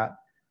group chat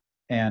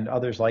and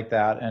others like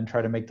that, and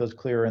try to make those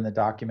clearer in the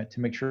document to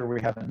make sure we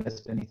haven't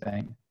missed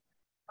anything.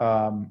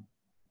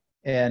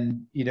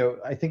 And,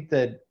 I think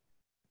that,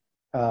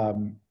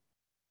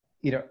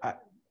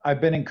 I've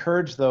been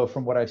encouraged, though,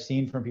 from what I've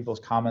seen from people's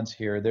comments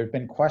here. There have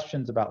been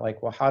questions about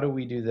like, well, how do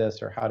we do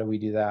this or how do we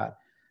do that?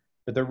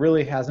 But there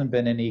really hasn't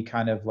been any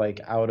kind of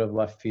like out of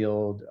left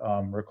field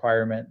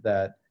requirement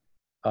that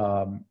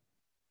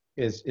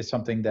is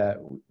something that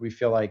we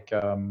feel like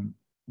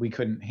we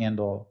couldn't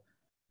handle.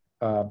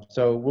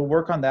 So we'll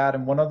work on that.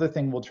 And one other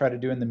thing we'll try to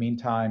do in the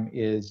meantime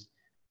is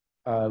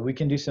we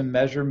can do some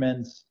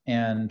measurements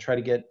and try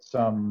to get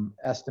some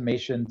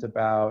estimations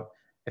about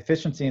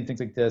efficiency and things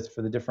like this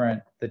for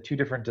the two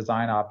different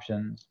design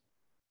options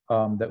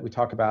that we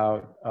talk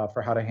about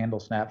for how to handle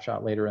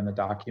snapshot later in the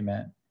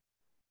document.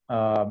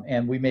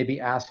 And we may be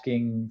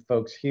asking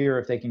folks here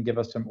if they can give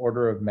us some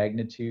order of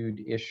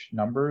magnitude-ish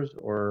numbers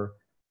or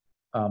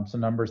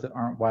some numbers that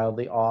aren't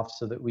wildly off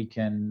so that we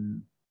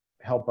can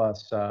help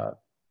us,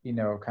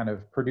 kind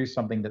of produce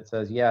something that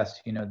says,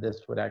 yes,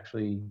 this would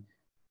actually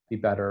be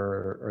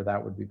better or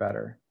that would be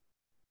better.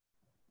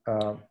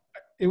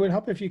 It would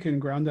help if you can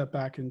ground that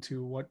back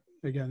into what,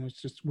 again,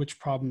 it's just which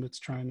problem it's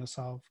trying to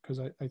solve. Because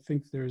I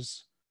think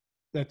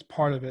that's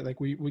part of it. Like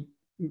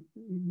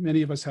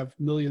many of us have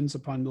millions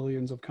upon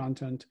millions of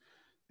content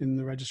in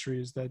the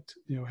registries that,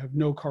 have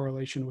no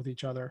correlation with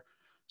each other.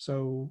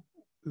 So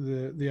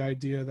the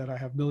idea that I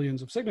have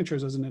millions of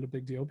signatures isn't a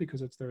big deal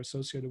because they're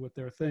associated with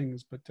their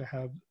things, but to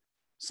have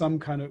some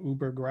kind of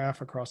Uber graph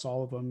across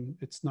all of them,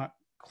 it's not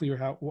clear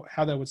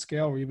how that would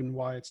scale or even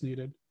why it's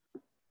needed.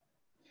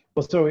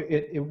 Well, so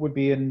it would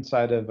be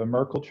inside of a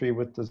Merkle tree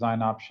with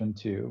design option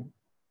 2,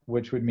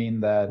 which would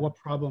mean that... What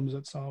problems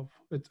it solve?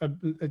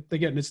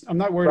 Again, I'm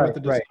not worried about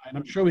the design. Right.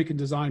 I'm sure we can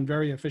design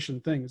very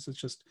efficient things. It's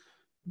just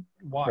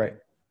why. Right.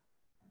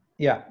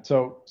 Yeah.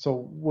 So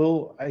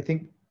I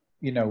think,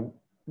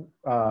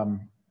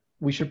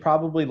 we should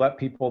probably let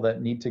people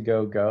that need to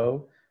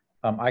go.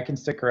 I can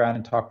stick around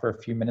and talk for a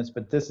few minutes,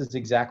 but this is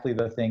exactly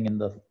the thing in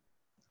the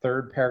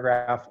third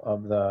paragraph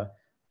of the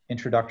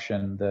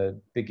introduction, the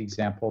big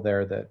example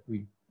there that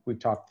we've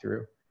talked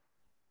through.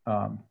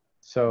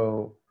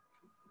 So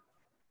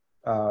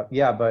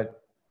Yeah,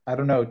 but I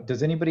don't know.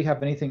 Does anybody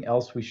have anything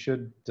else we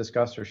should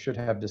discuss or should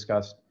have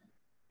discussed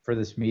for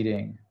this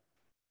meeting?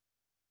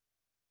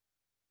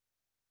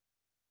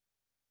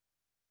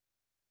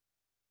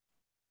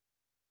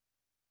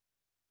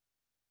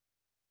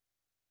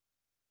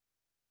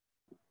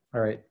 All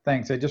right,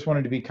 thanks. I just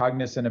wanted to be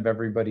cognizant of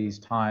everybody's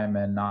time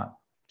and not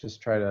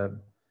just try to,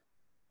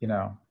 you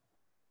know,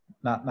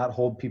 not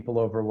hold people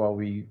over while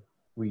we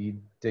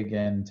dig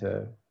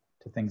into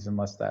things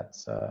unless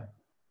that's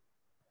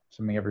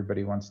something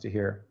everybody wants to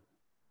hear.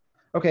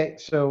 Okay,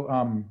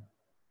 so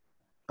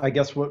I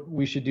guess what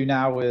we should do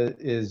now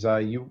is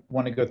you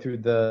want to go through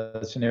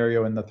the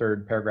scenario in the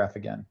third paragraph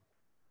again.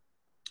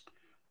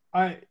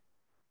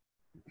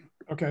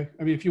 Okay.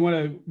 I mean, if you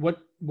want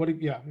to,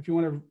 yeah, if you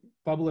want to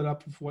bubble it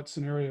up of what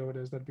scenario it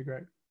is, that'd be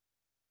great.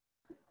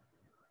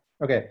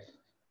 Okay.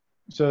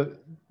 So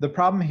the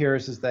problem here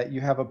is that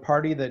you have a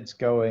party that's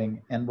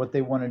going, and what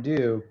they want to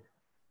do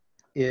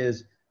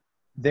is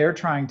they're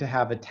trying to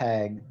have a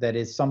tag that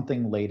is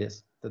something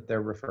latest that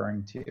they're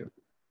referring to.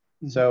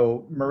 Mm-hmm.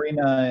 So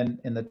Marina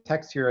in the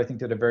text here, I think,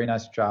 did a very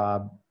nice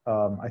job.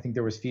 I think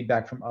there was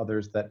feedback from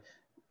others that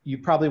you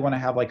probably want to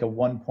have like a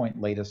 1 point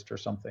latest or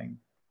something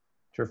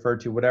to refer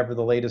to whatever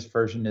the latest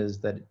version is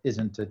that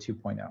isn't a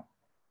 2.0.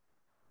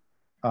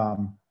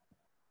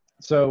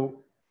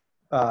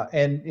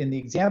 And in the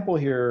example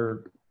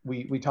here,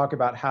 we talk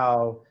about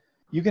how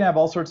you can have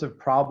all sorts of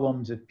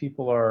problems if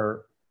people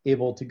are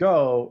able to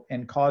go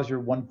and cause your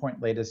 1 point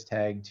latest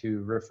tag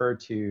to refer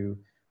to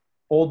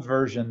old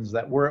versions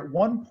that were at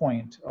one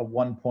point a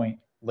 1 point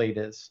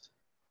latest,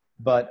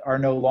 but are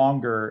no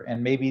longer,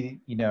 and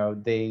maybe, you know,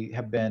 they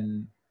have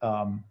been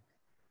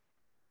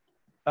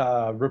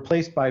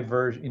replaced by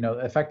version, you know,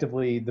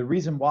 effectively the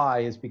reason why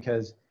is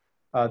because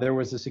there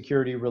was a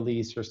security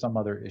release or some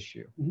other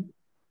issue.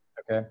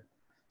 Mm-hmm. Okay.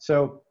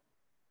 So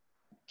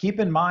keep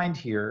in mind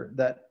here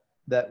that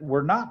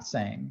we're not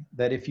saying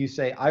that if you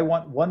say, I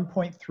want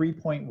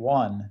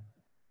 1.3.1,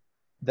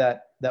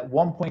 that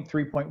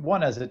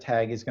 1.3.1 as a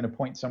tag is going to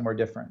point somewhere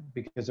different,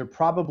 because there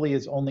probably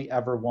is only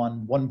ever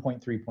one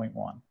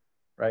 1.3.1,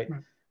 right?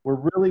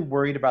 We're really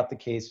worried about the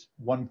case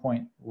 1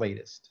 point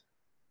latest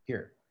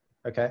here,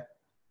 okay?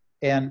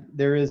 And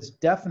there is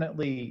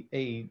definitely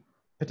a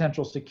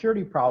potential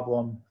security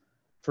problem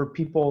for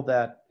people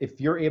that if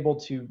you're able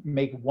to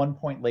make 1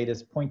 point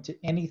latest point to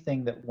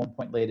anything that 1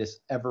 point latest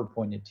ever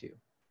pointed to,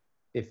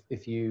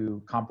 if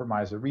you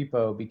compromise a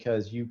repo,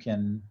 because you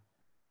can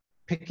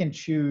pick and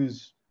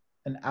choose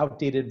an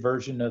outdated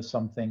version of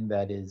something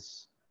that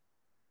is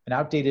an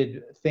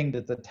outdated thing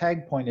that the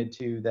tag pointed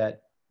to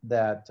that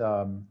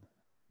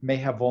may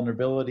have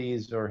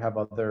vulnerabilities or have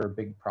other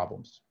big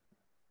problems.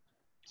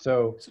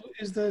 So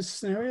is the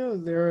scenario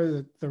there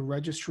that the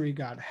registry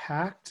got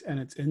hacked and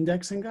its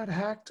indexing got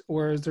hacked,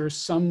 or is there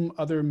some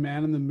other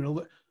man in the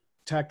middle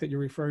attack that you're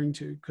referring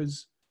to?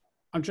 Because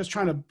I'm just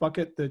trying to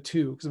bucket the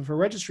two, because if a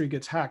registry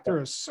gets hacked, there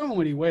are so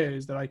many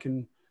ways that I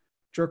can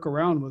jerk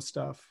around with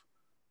stuff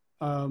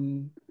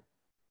that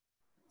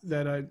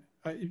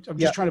I'm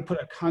just trying to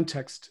put a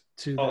context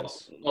to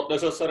this. Not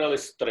necessarily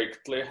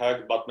strictly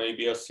hacked, but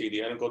maybe a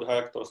CDN got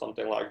hacked or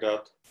something like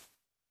that.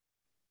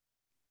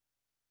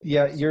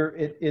 Yeah,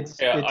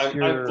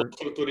 I'm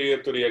closer to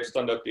the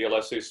extent that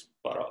TLS is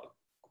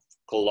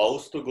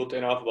close to good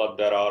enough, but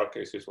there are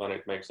cases when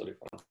it makes a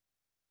difference.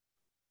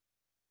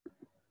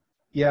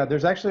 Yeah,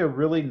 there's actually a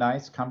really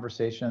nice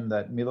conversation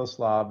that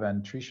Miloslav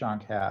and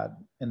Trishank had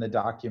in the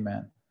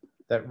document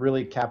that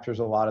really captures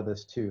a lot of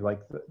this too.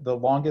 Like the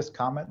longest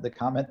comment, the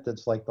comment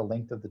that's like the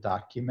length of the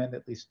document,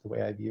 at least the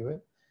way I view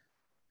it,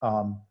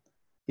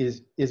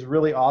 is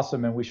really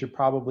awesome, and we should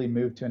probably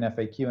move to an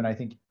FAQ, and I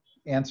think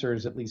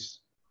answers at least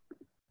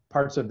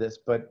parts of this,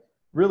 but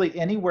really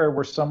anywhere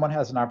where someone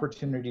has an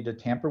opportunity to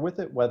tamper with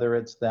it, whether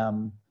it's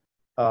them,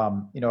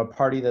 you know, a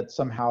party that's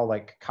somehow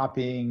like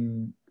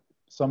copying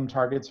some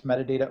target's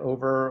metadata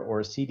over,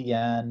 or a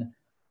CDN,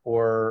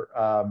 or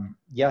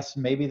yes,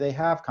 maybe they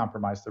have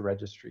compromised the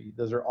registry.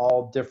 Those are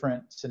all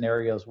different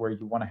scenarios where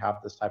you want to have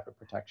this type of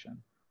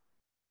protection.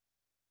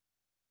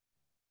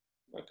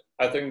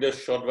 I think the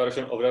short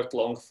version of that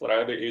long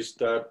thread is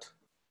that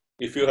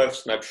if you have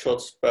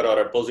snapshots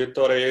per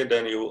repository,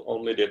 then you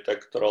only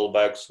detect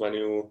rollbacks when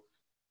you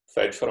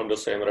fetch from the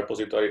same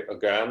repository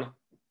again.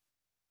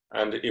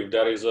 And if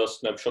there is a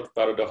snapshot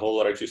per the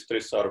whole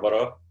registry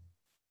server,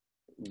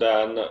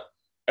 then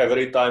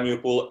every time you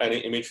pull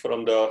any image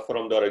from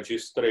the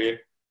registry,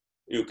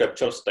 you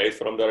capture state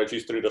from the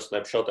registry, the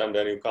snapshot, and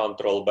then you can't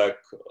roll back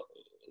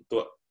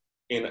to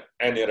in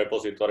any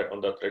repository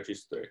on that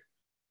registry.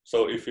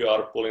 So if you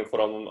are pulling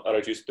from a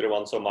registry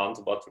once a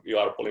month, but you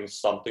are pulling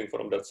something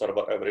from that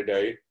server every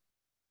day,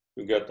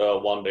 you get a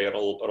 1 day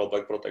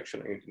rollback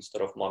protection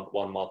instead of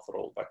 1 month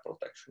rollback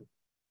protection.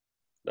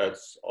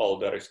 That's all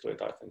there is to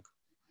it, I think.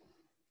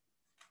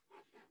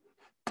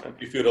 And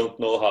if you don't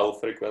know how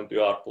frequent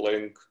you are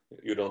pulling,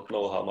 you don't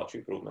know how much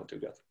improvement you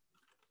get.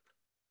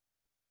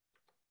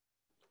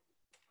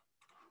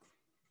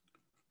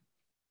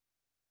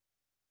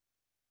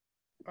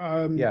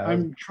 Yeah.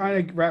 I'm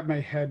trying to wrap my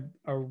head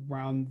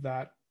around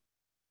that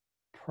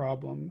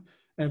problem.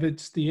 And if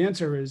it's the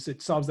answer is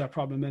it solves that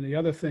problem, and the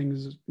other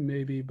things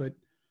maybe, but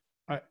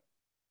I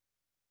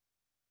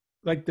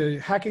like the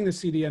hacking the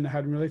CDN I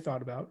hadn't really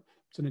thought about.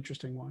 It's an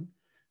interesting one.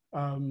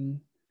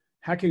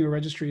 Hacking a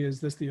registry, is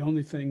this the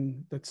only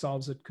thing that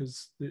solves it?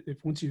 Because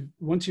if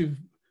once you've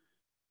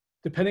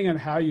depending on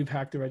how you've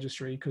hacked the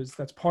registry, because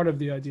that's part of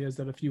the idea is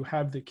that if you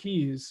have the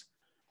keys,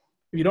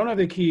 if you don't have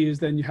the keys,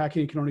 then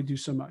hacking can only do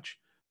so much.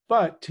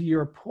 But to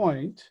your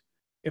point,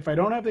 if I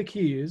don't have the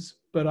keys,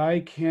 but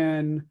I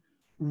can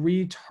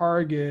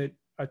retarget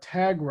a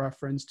tag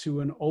reference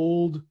to an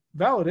old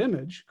valid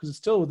image, because it's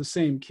still with the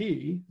same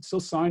key, it's still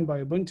signed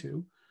by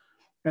Ubuntu,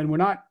 and we're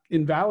not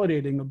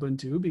invalidating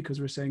Ubuntu because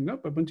we're saying,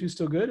 nope, Ubuntu's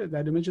still good,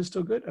 that image is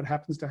still good. It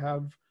happens to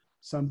have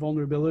some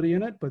vulnerability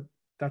in it, but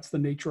that's the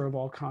nature of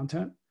all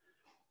content.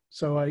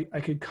 So I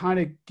could kind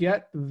of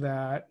get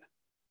that,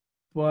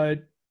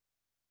 but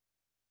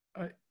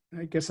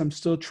I guess I'm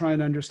still trying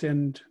to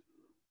understand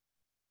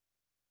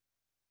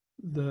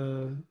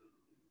the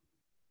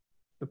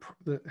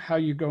how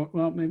you go.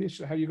 Well, maybe it's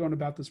how you're going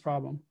about this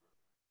problem.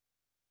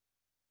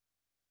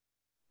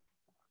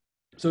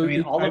 So I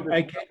mean,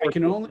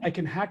 I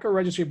can hack a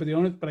registry, but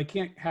I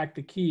can't hack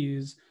the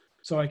keys.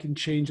 So I can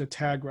change a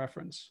tag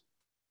reference.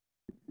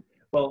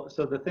 Well,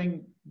 so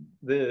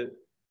the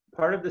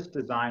part of this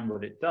design,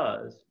 what it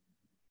does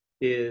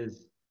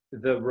is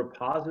the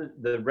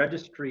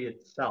registry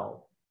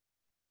itself,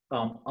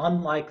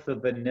 unlike the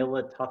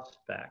vanilla tough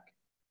spec,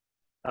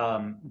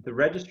 the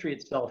registry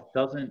itself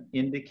doesn't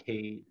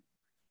indicate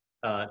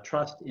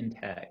trust in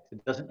tags.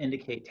 It doesn't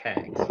indicate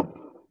tags.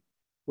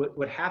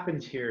 What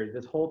happens here,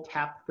 this whole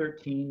TAP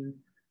 13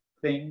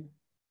 thing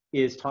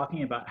is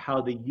talking about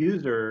how the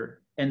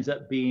user ends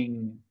up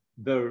being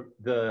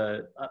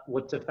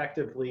what's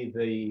effectively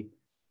the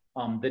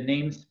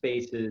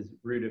namespace's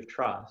root of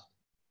trust,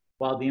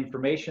 while the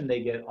information they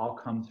get all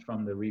comes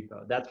from the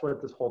repo. That's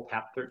what this whole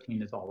TAP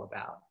 13 is all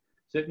about.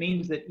 So it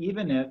means that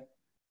even if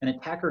an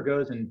attacker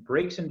goes and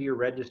breaks into your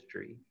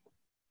registry,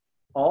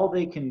 all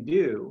they can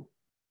do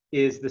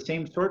is the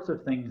same sorts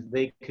of things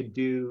they could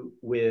do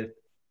with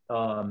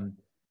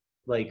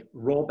like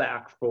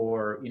rollback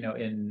for,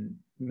 in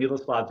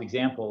Miloslav's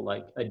example,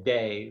 like a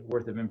day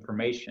worth of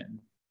information.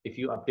 If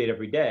you update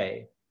every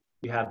day,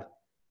 you have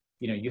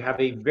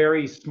a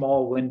very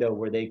small window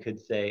where they could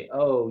say,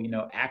 oh,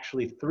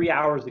 actually 3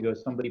 hours ago,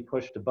 somebody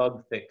pushed a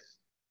bug fix,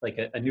 like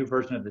a new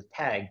version of this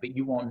tag, but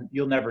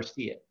you'll never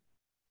see it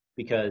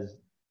because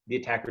the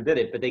attacker did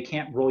it, but they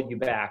can't roll you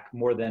back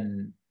more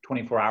than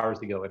 24 hours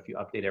ago if you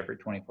update every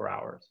 24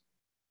 hours.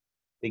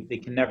 They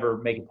can never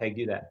make a tag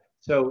do that.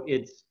 So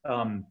it's,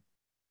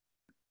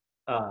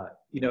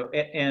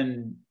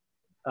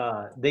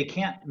 they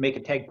can't make a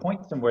tag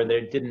point somewhere that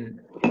it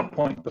didn't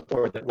point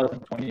before, that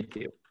wasn't pointed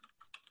to.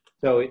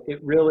 So it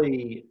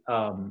really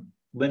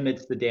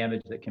limits the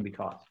damage that can be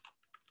caused.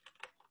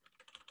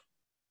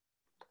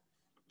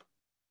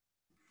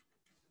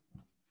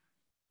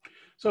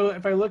 So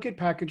if I look at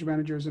package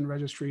managers and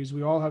registries,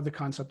 we all have the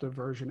concept of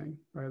versioning,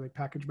 right? Like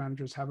package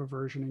managers have a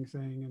versioning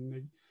thing,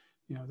 and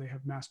they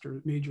have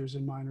majors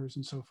and minors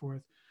and so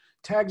forth.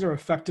 Tags are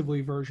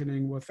effectively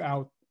versioning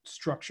without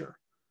structure.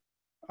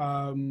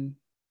 And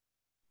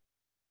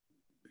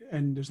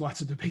there's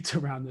lots of debates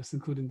around this,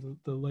 including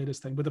the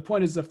latest thing. But the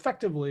point is,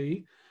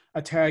 effectively,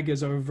 a tag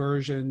is a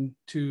version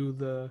to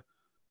the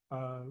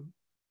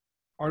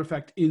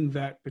artifact in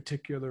that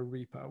particular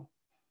repo.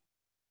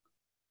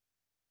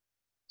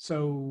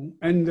 So,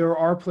 and there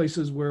are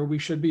places where we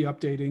should be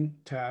updating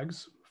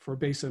tags for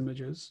base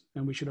images,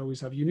 and we should always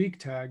have unique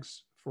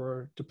tags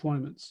for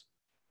deployments.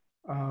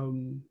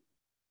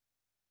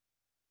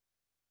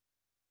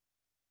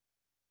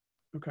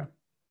 Okay.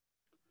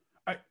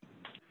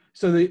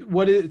 So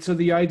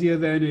the idea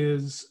then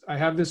is I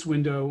have this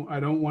window. I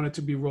don't want it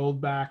to be rolled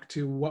back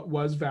to what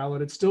was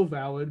valid. It's still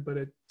valid, but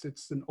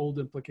it's an old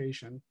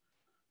implication.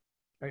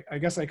 I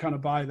guess I kind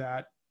of buy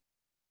that.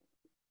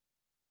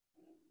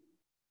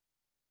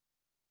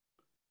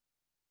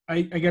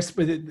 I guess,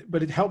 but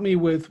it helped me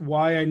with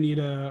why I need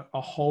a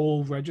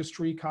whole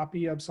registry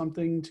copy of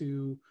something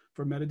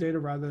for metadata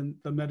rather than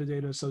the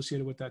metadata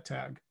associated with that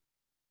tag.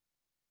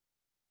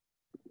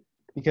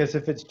 Because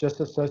if it's just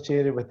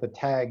associated with the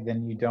tag,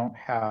 then you don't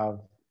have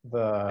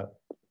the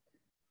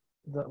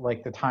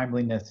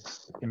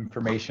timeliness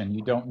information.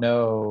 You don't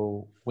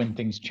know when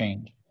things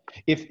change.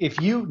 If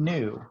you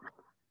knew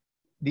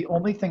the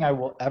only thing I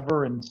will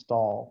ever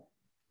install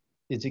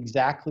is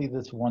exactly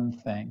this one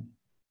thing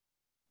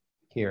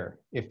here,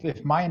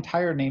 if my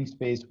entire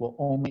namespace will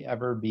only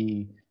ever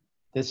be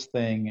this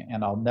thing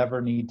and I'll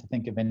never need to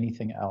think of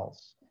anything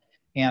else,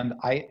 and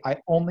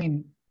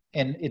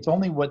and it's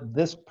only what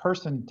this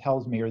person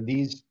tells me or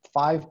these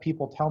 5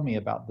 people tell me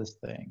about this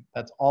thing,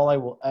 that's all I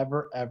will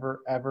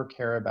ever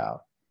care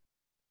about,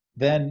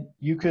 then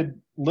you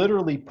could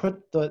literally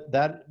put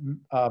that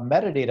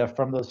metadata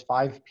from those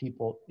 5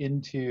 people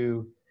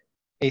into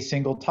a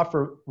single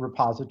tougher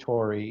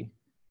repository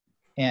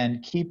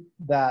and keep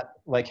that,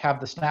 like have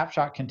the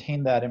snapshot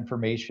contain that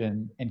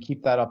information and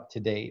keep that up to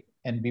date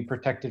and be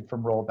protected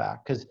from rollback.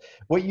 Because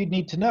what you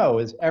need to know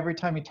is every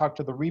time you talk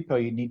to the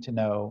repo, you need to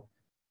know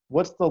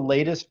what's the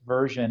latest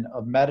version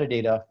of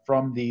metadata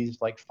from these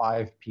like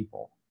 5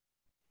 people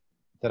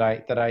that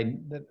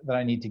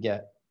I need to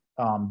get.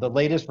 The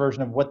latest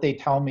version of what they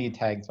tell me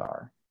tags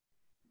are.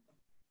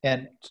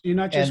 And So you're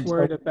not just and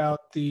worried so,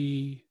 about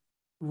the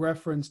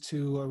reference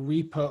to a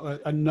repo,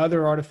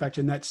 another artifact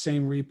in that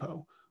same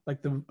repo,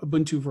 like the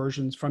Ubuntu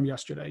versions from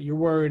yesterday. You're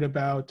worried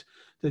about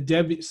the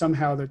Debian,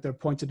 somehow that they're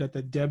pointed at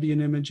the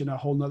Debian image and a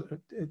whole nother,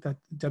 that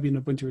Debian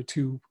and Ubuntu are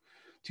too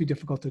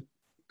difficult to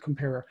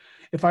compare.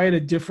 If I had a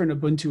different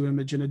Ubuntu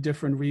image in a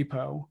different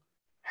repo,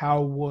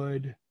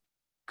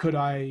 could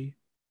I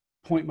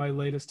point my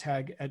latest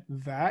tag at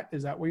that?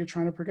 Is that what you're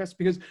trying to progress?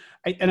 Because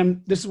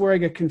this is where I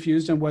get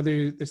confused on whether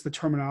it's the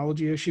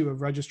terminology issue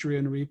of registry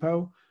and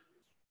repo.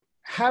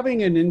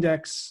 Having an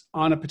index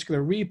on a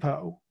particular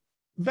repo,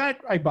 that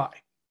I buy.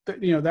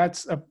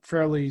 That's a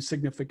fairly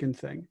significant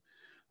thing.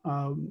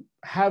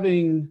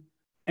 Having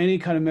any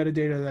kind of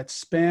metadata that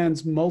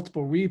spans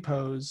multiple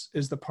repos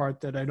is the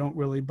part that I don't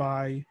really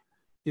buy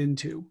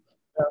into.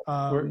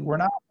 we're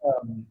not.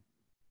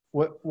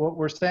 What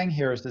we're saying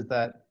here is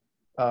that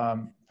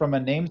from a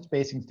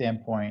namespacing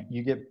standpoint,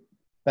 you get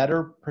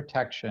better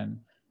protection.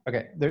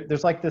 Okay,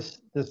 there's like this.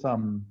 Let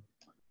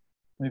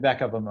me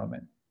back up a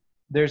moment.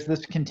 There's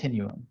this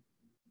continuum.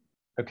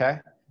 Okay,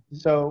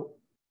 so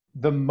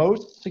the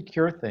most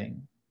secure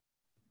thing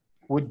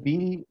would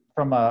be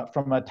from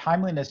a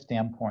timeliness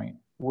standpoint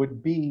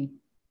would be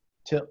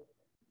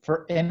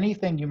for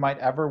anything you might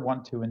ever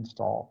want to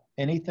install,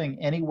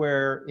 anything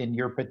anywhere in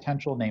your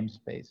potential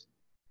namespace,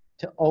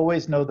 to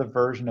always know the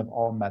version of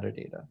all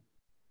metadata.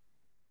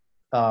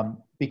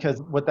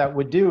 Because what that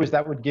would do is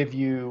that would give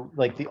you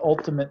like the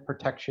ultimate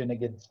protection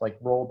against like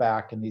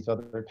rollback and these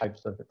other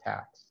types of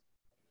attacks,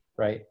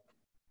 right?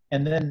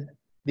 And then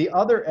the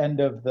other end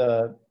of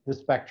the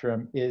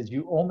spectrum is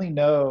you only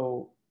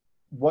know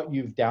what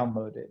you've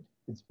downloaded.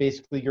 It's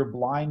basically you're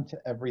blind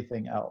to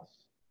everything else.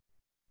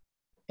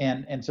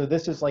 And so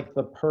this is like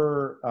the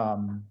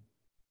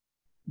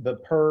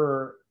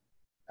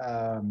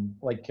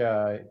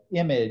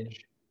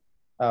image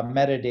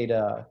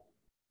metadata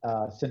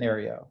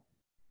scenario.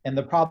 And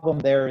the problem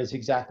there is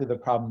exactly the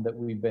problem that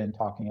we've been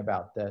talking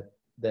about,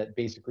 that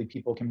basically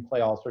people can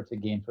play all sorts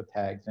of games with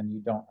tags and you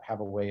don't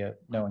have a way of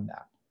knowing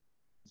that.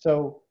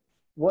 So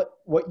what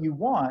you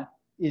want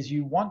is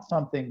you want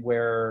something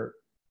where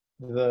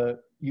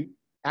you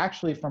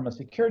actually, from a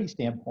security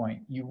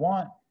standpoint, you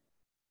want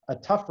a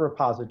tough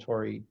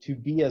repository to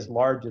be as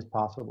large as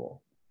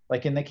possible.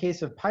 Like in the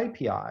case of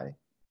PyPI,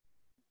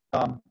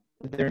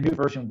 their new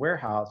version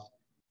warehouse,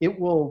 it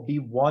will be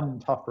one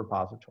tough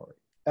repository.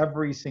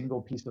 Every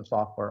single piece of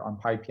software on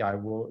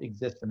PyPI will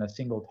exist in a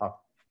single tough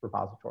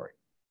repository,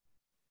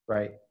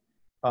 right?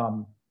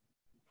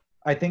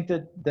 I think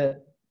that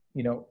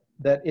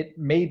it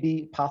may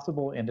be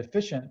possible and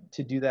efficient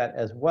to do that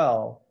as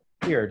well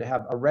here, to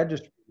have a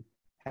registry,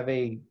 have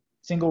a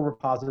single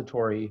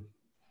repository,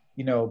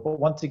 but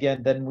once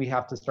again, then we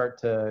have to start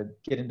to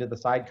get into the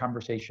side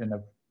conversation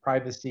of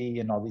privacy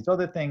and all these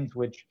other things,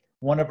 which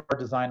one of our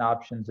design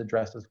options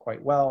addresses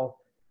quite well.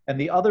 And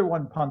the other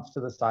one punts to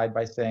the side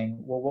by saying,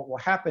 well, what will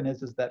happen is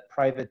that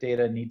private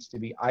data needs to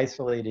be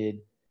isolated.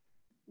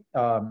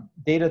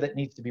 Data that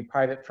needs to be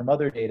private from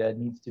other data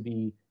needs to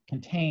be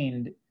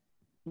contained.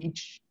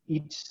 Each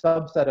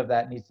subset of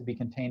that needs to be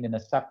contained in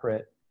a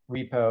separate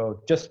repo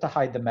just to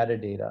hide the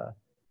metadata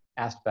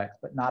aspects,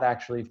 but not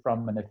actually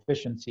from an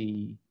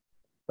efficiency,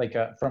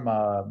 it's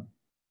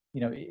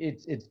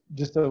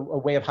just a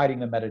way of hiding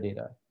the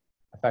metadata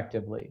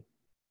effectively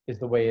is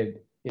the way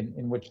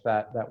in which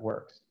that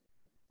works.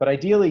 But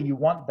ideally, you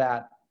want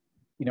that,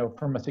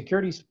 from a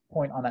security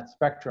point on that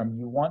spectrum,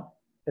 you want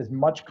as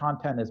much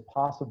content as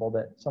possible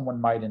that someone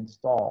might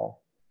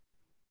install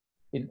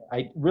in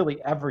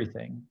really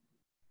everything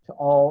to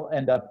all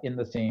end up in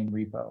the same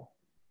repo.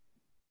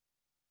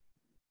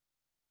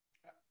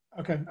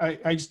 Okay,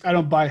 I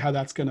don't buy how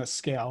that's going to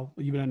scale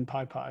even in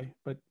PyPy,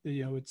 but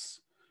it's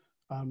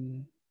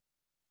from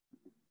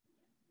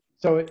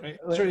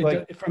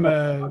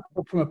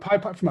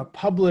a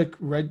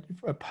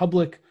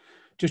public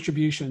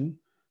distribution.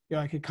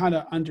 I could kind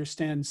of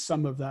understand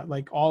some of that,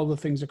 like all the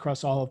things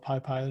across all of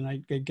PyPy, and I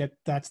get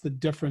that's the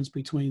difference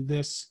between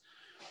this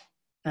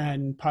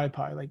and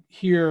PyPy. Like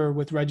here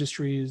with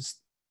registries,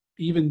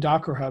 even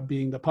Docker Hub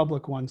being the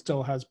public one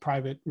still has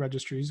private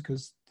registries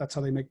because that's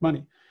how they make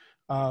money.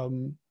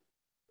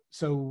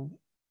 So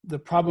the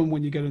problem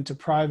when you get into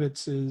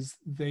privates is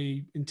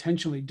they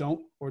intentionally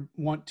don't or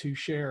want to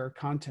share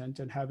content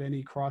and have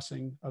any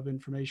crossing of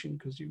information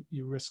because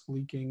you risk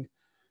leaking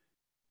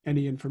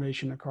any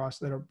information across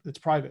that's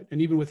private.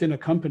 And even within a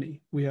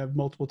company, we have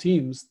multiple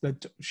teams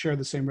that share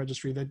the same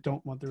registry that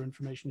don't want their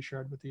information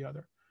shared with the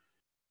other.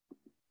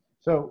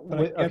 So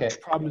the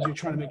problem is you're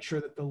trying to make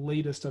sure that the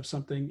latest of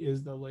something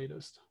is the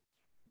latest.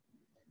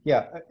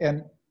 Yeah,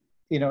 and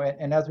you know,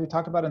 and as we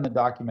talked about in the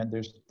document,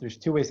 there's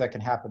two ways that can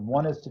happen.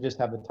 One is to just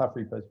have the tough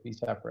repos be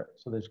separate,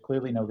 so there's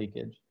clearly no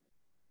leakage.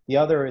 The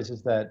other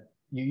is that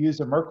you use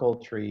a Merkle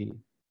tree,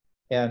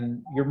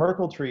 and your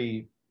Merkle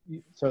tree.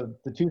 So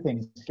the two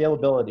things: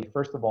 scalability.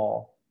 First of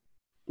all,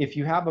 if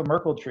you have a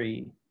Merkle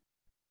tree,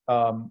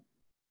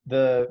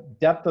 the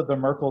depth of the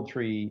Merkle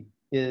tree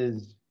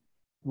is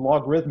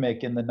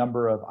logarithmic in the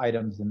number of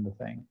items in the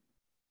thing.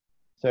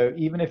 So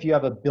even if you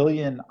have a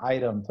billion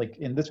items, like,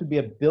 and this would be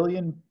a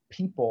billion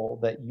people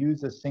that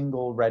use a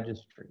single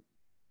registry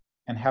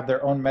and have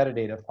their own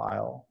metadata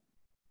file,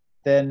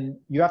 then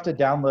you have to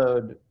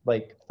download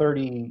like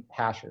 30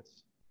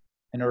 hashes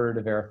in order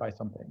to verify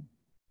something.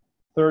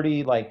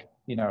 30, like,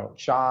 you know,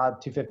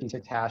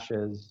 SHA-256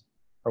 hashes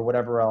or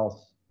whatever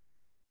else,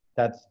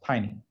 that's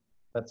tiny,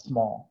 that's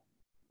small.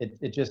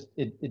 It just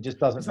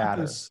doesn't It's not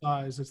matter. the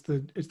size, it's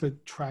the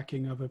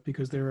tracking of it,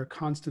 because they're a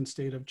constant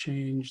state of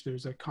change.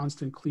 There's a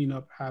constant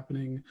cleanup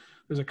happening.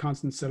 There's a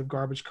constant set of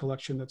garbage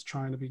collection that's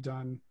trying to be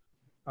done.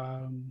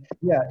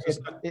 Yeah,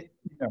 you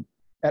know,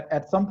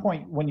 at some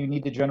point when you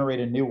need to generate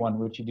a new one,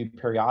 which you do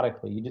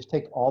periodically, you just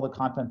take all the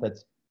content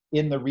that's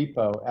in the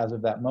repo as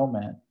of that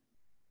moment,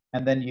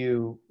 and then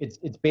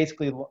it's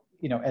basically,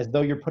 you know, as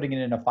though you're putting it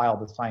in a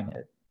file to sign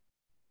it.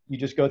 You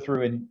just go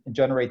through and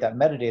generate that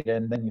metadata,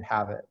 and then you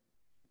have it.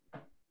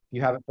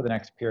 You have it for the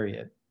next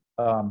period.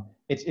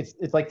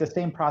 It's like the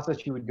same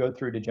process you would go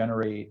through to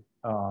generate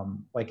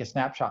like a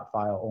snapshot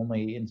file,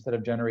 only instead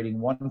of generating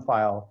one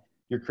file,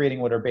 you're creating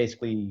what are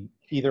basically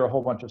either a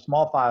whole bunch of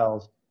small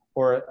files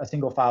or a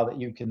single file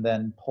that you can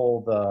then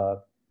pull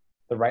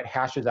the right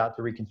hashes out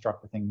to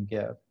reconstruct the thing you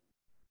give.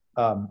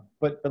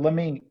 But let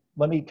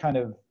me kind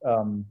of,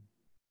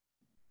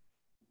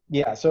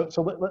 yeah, so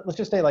let's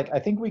just say, like, I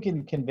think we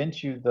can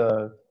convince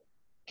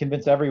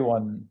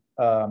everyone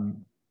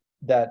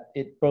that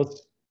it both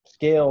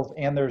scales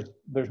and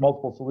there's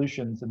multiple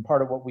solutions. And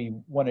part of what we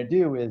want to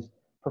do is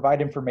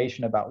provide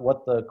information about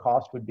what the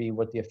cost would be,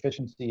 what the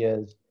efficiency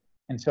is,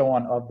 and so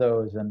on of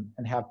those, and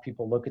have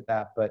people look at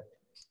that. But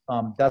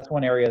that's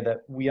one area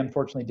that we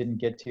unfortunately didn't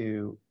get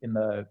to in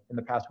the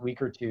past week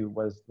or two,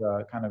 was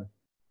the kind of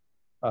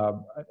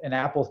an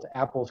apples to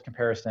apples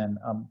comparison.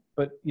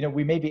 But you know,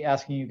 we may be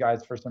asking you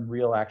guys for some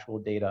real actual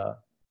data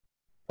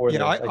for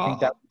this. I think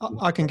that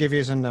I can give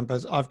you some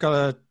numbers. I've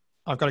got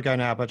to go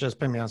now, but just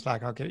ping me on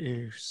Slack. I'll get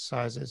you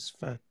sizes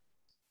for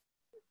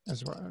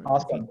as well.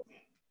 Awesome.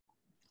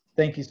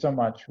 Thank you so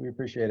much. We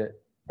appreciate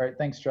it. All right.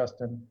 Thanks,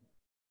 Justin.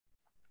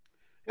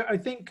 Yeah, I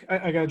think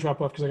I got to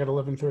drop off because I got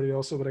 11:30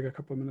 also, but I got a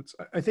couple of minutes.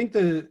 I think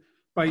that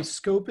by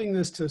scoping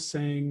this to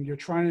saying you're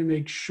trying to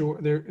make sure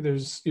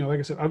there's, you know, like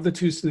I said, of the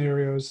two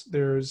scenarios,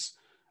 there's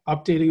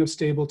updating of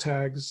stable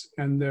tags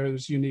and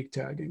there's unique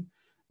tagging.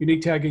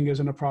 Unique tagging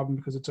isn't a problem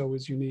because it's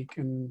always unique,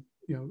 and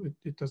you know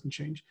it doesn't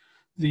change.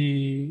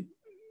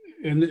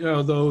 And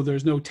although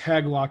there's no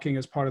tag locking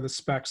as part of the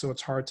spec, so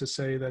it's hard to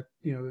say that,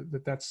 you know,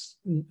 that's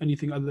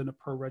anything other than a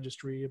per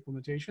registry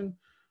implementation.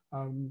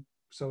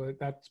 So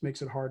that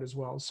makes it hard as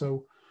well.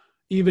 So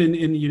even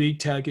in unique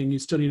tagging, you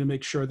still need to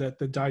make sure that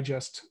the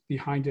digest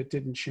behind it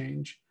didn't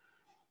change.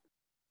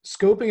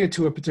 Scoping it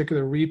to a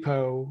particular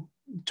repo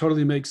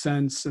totally makes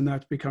sense, and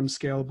that becomes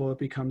scalable. It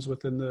becomes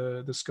within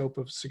the scope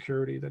of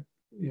security that,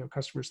 you know,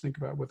 customers think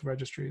about with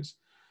registries.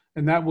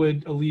 And that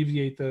would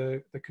alleviate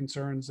the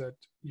concerns that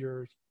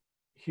you're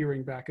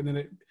hearing back. And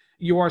then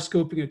you are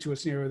scoping it to a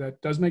scenario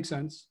that does make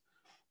sense,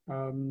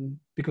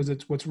 because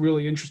it's what's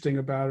really interesting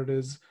about it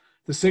is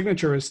the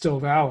signature is still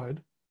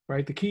valid,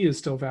 right? The key is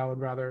still valid,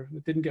 rather.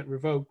 It didn't get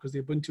revoked because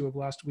the Ubuntu of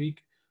last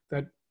week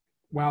that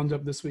wound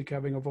up this week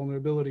having a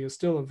vulnerability is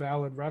still a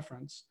valid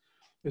reference.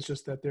 It's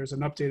just that there's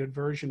an updated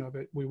version of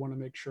it. We want to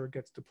make sure it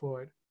gets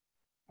deployed.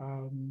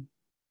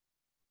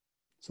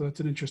 So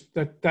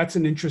that's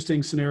an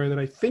interesting scenario that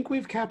I think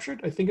we've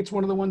captured. I think it's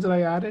one of the ones that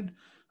I added.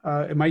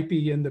 It might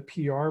be in the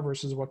PR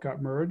versus what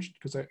got merged,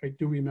 because I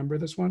do remember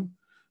this one.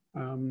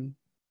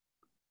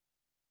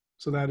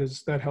 So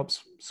that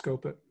helps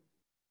scope it.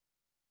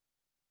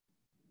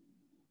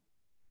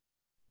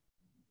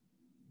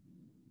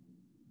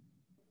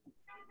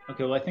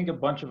 Okay, well, I think a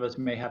bunch of us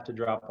may have to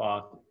drop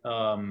off.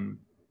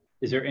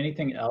 Is there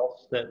anything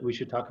else that we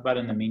should talk about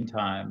in the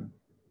meantime?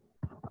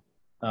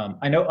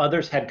 I know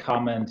others had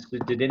comments.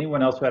 Did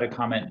anyone else who had a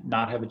comment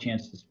not have a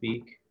chance to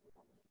speak?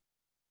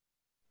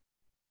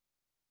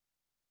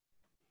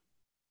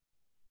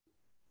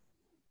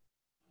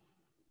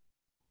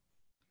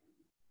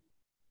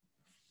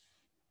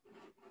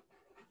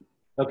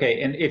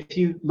 Okay, and if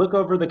you look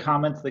over the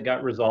comments that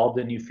got resolved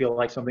and you feel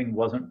like something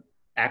wasn't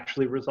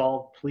actually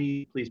resolved,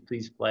 please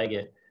flag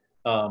it.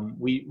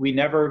 We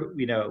never,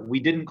 you know, we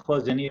didn't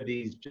close any of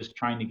these just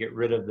trying to get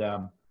rid of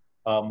them.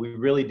 We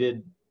really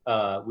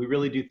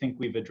do think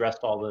we've addressed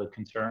all the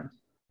concerns.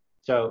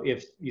 So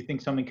if you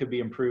think something could be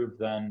improved,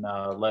 then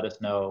let us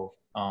know.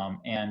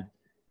 And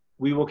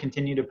we will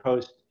continue to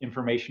post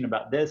information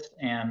about this,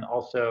 and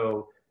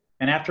also,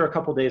 and after a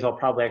couple of days, I'll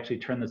probably actually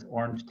turn this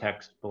orange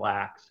text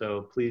black.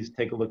 So please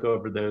take a look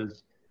over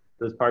those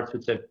parts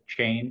which have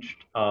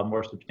changed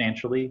more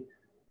substantially.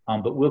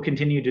 But we'll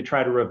continue to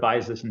try to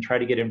revise this and try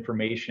to get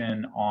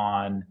information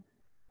on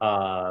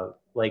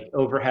like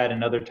overhead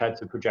and other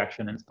types of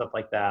projection and stuff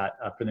like that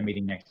for the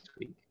meeting next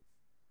week.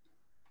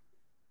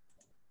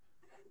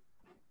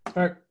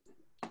 All right.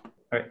 All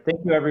right. Thank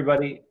you,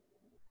 everybody.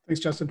 Thanks,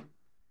 Justin.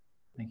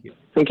 Thank you.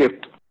 Thank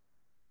you.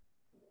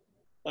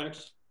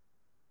 Thanks.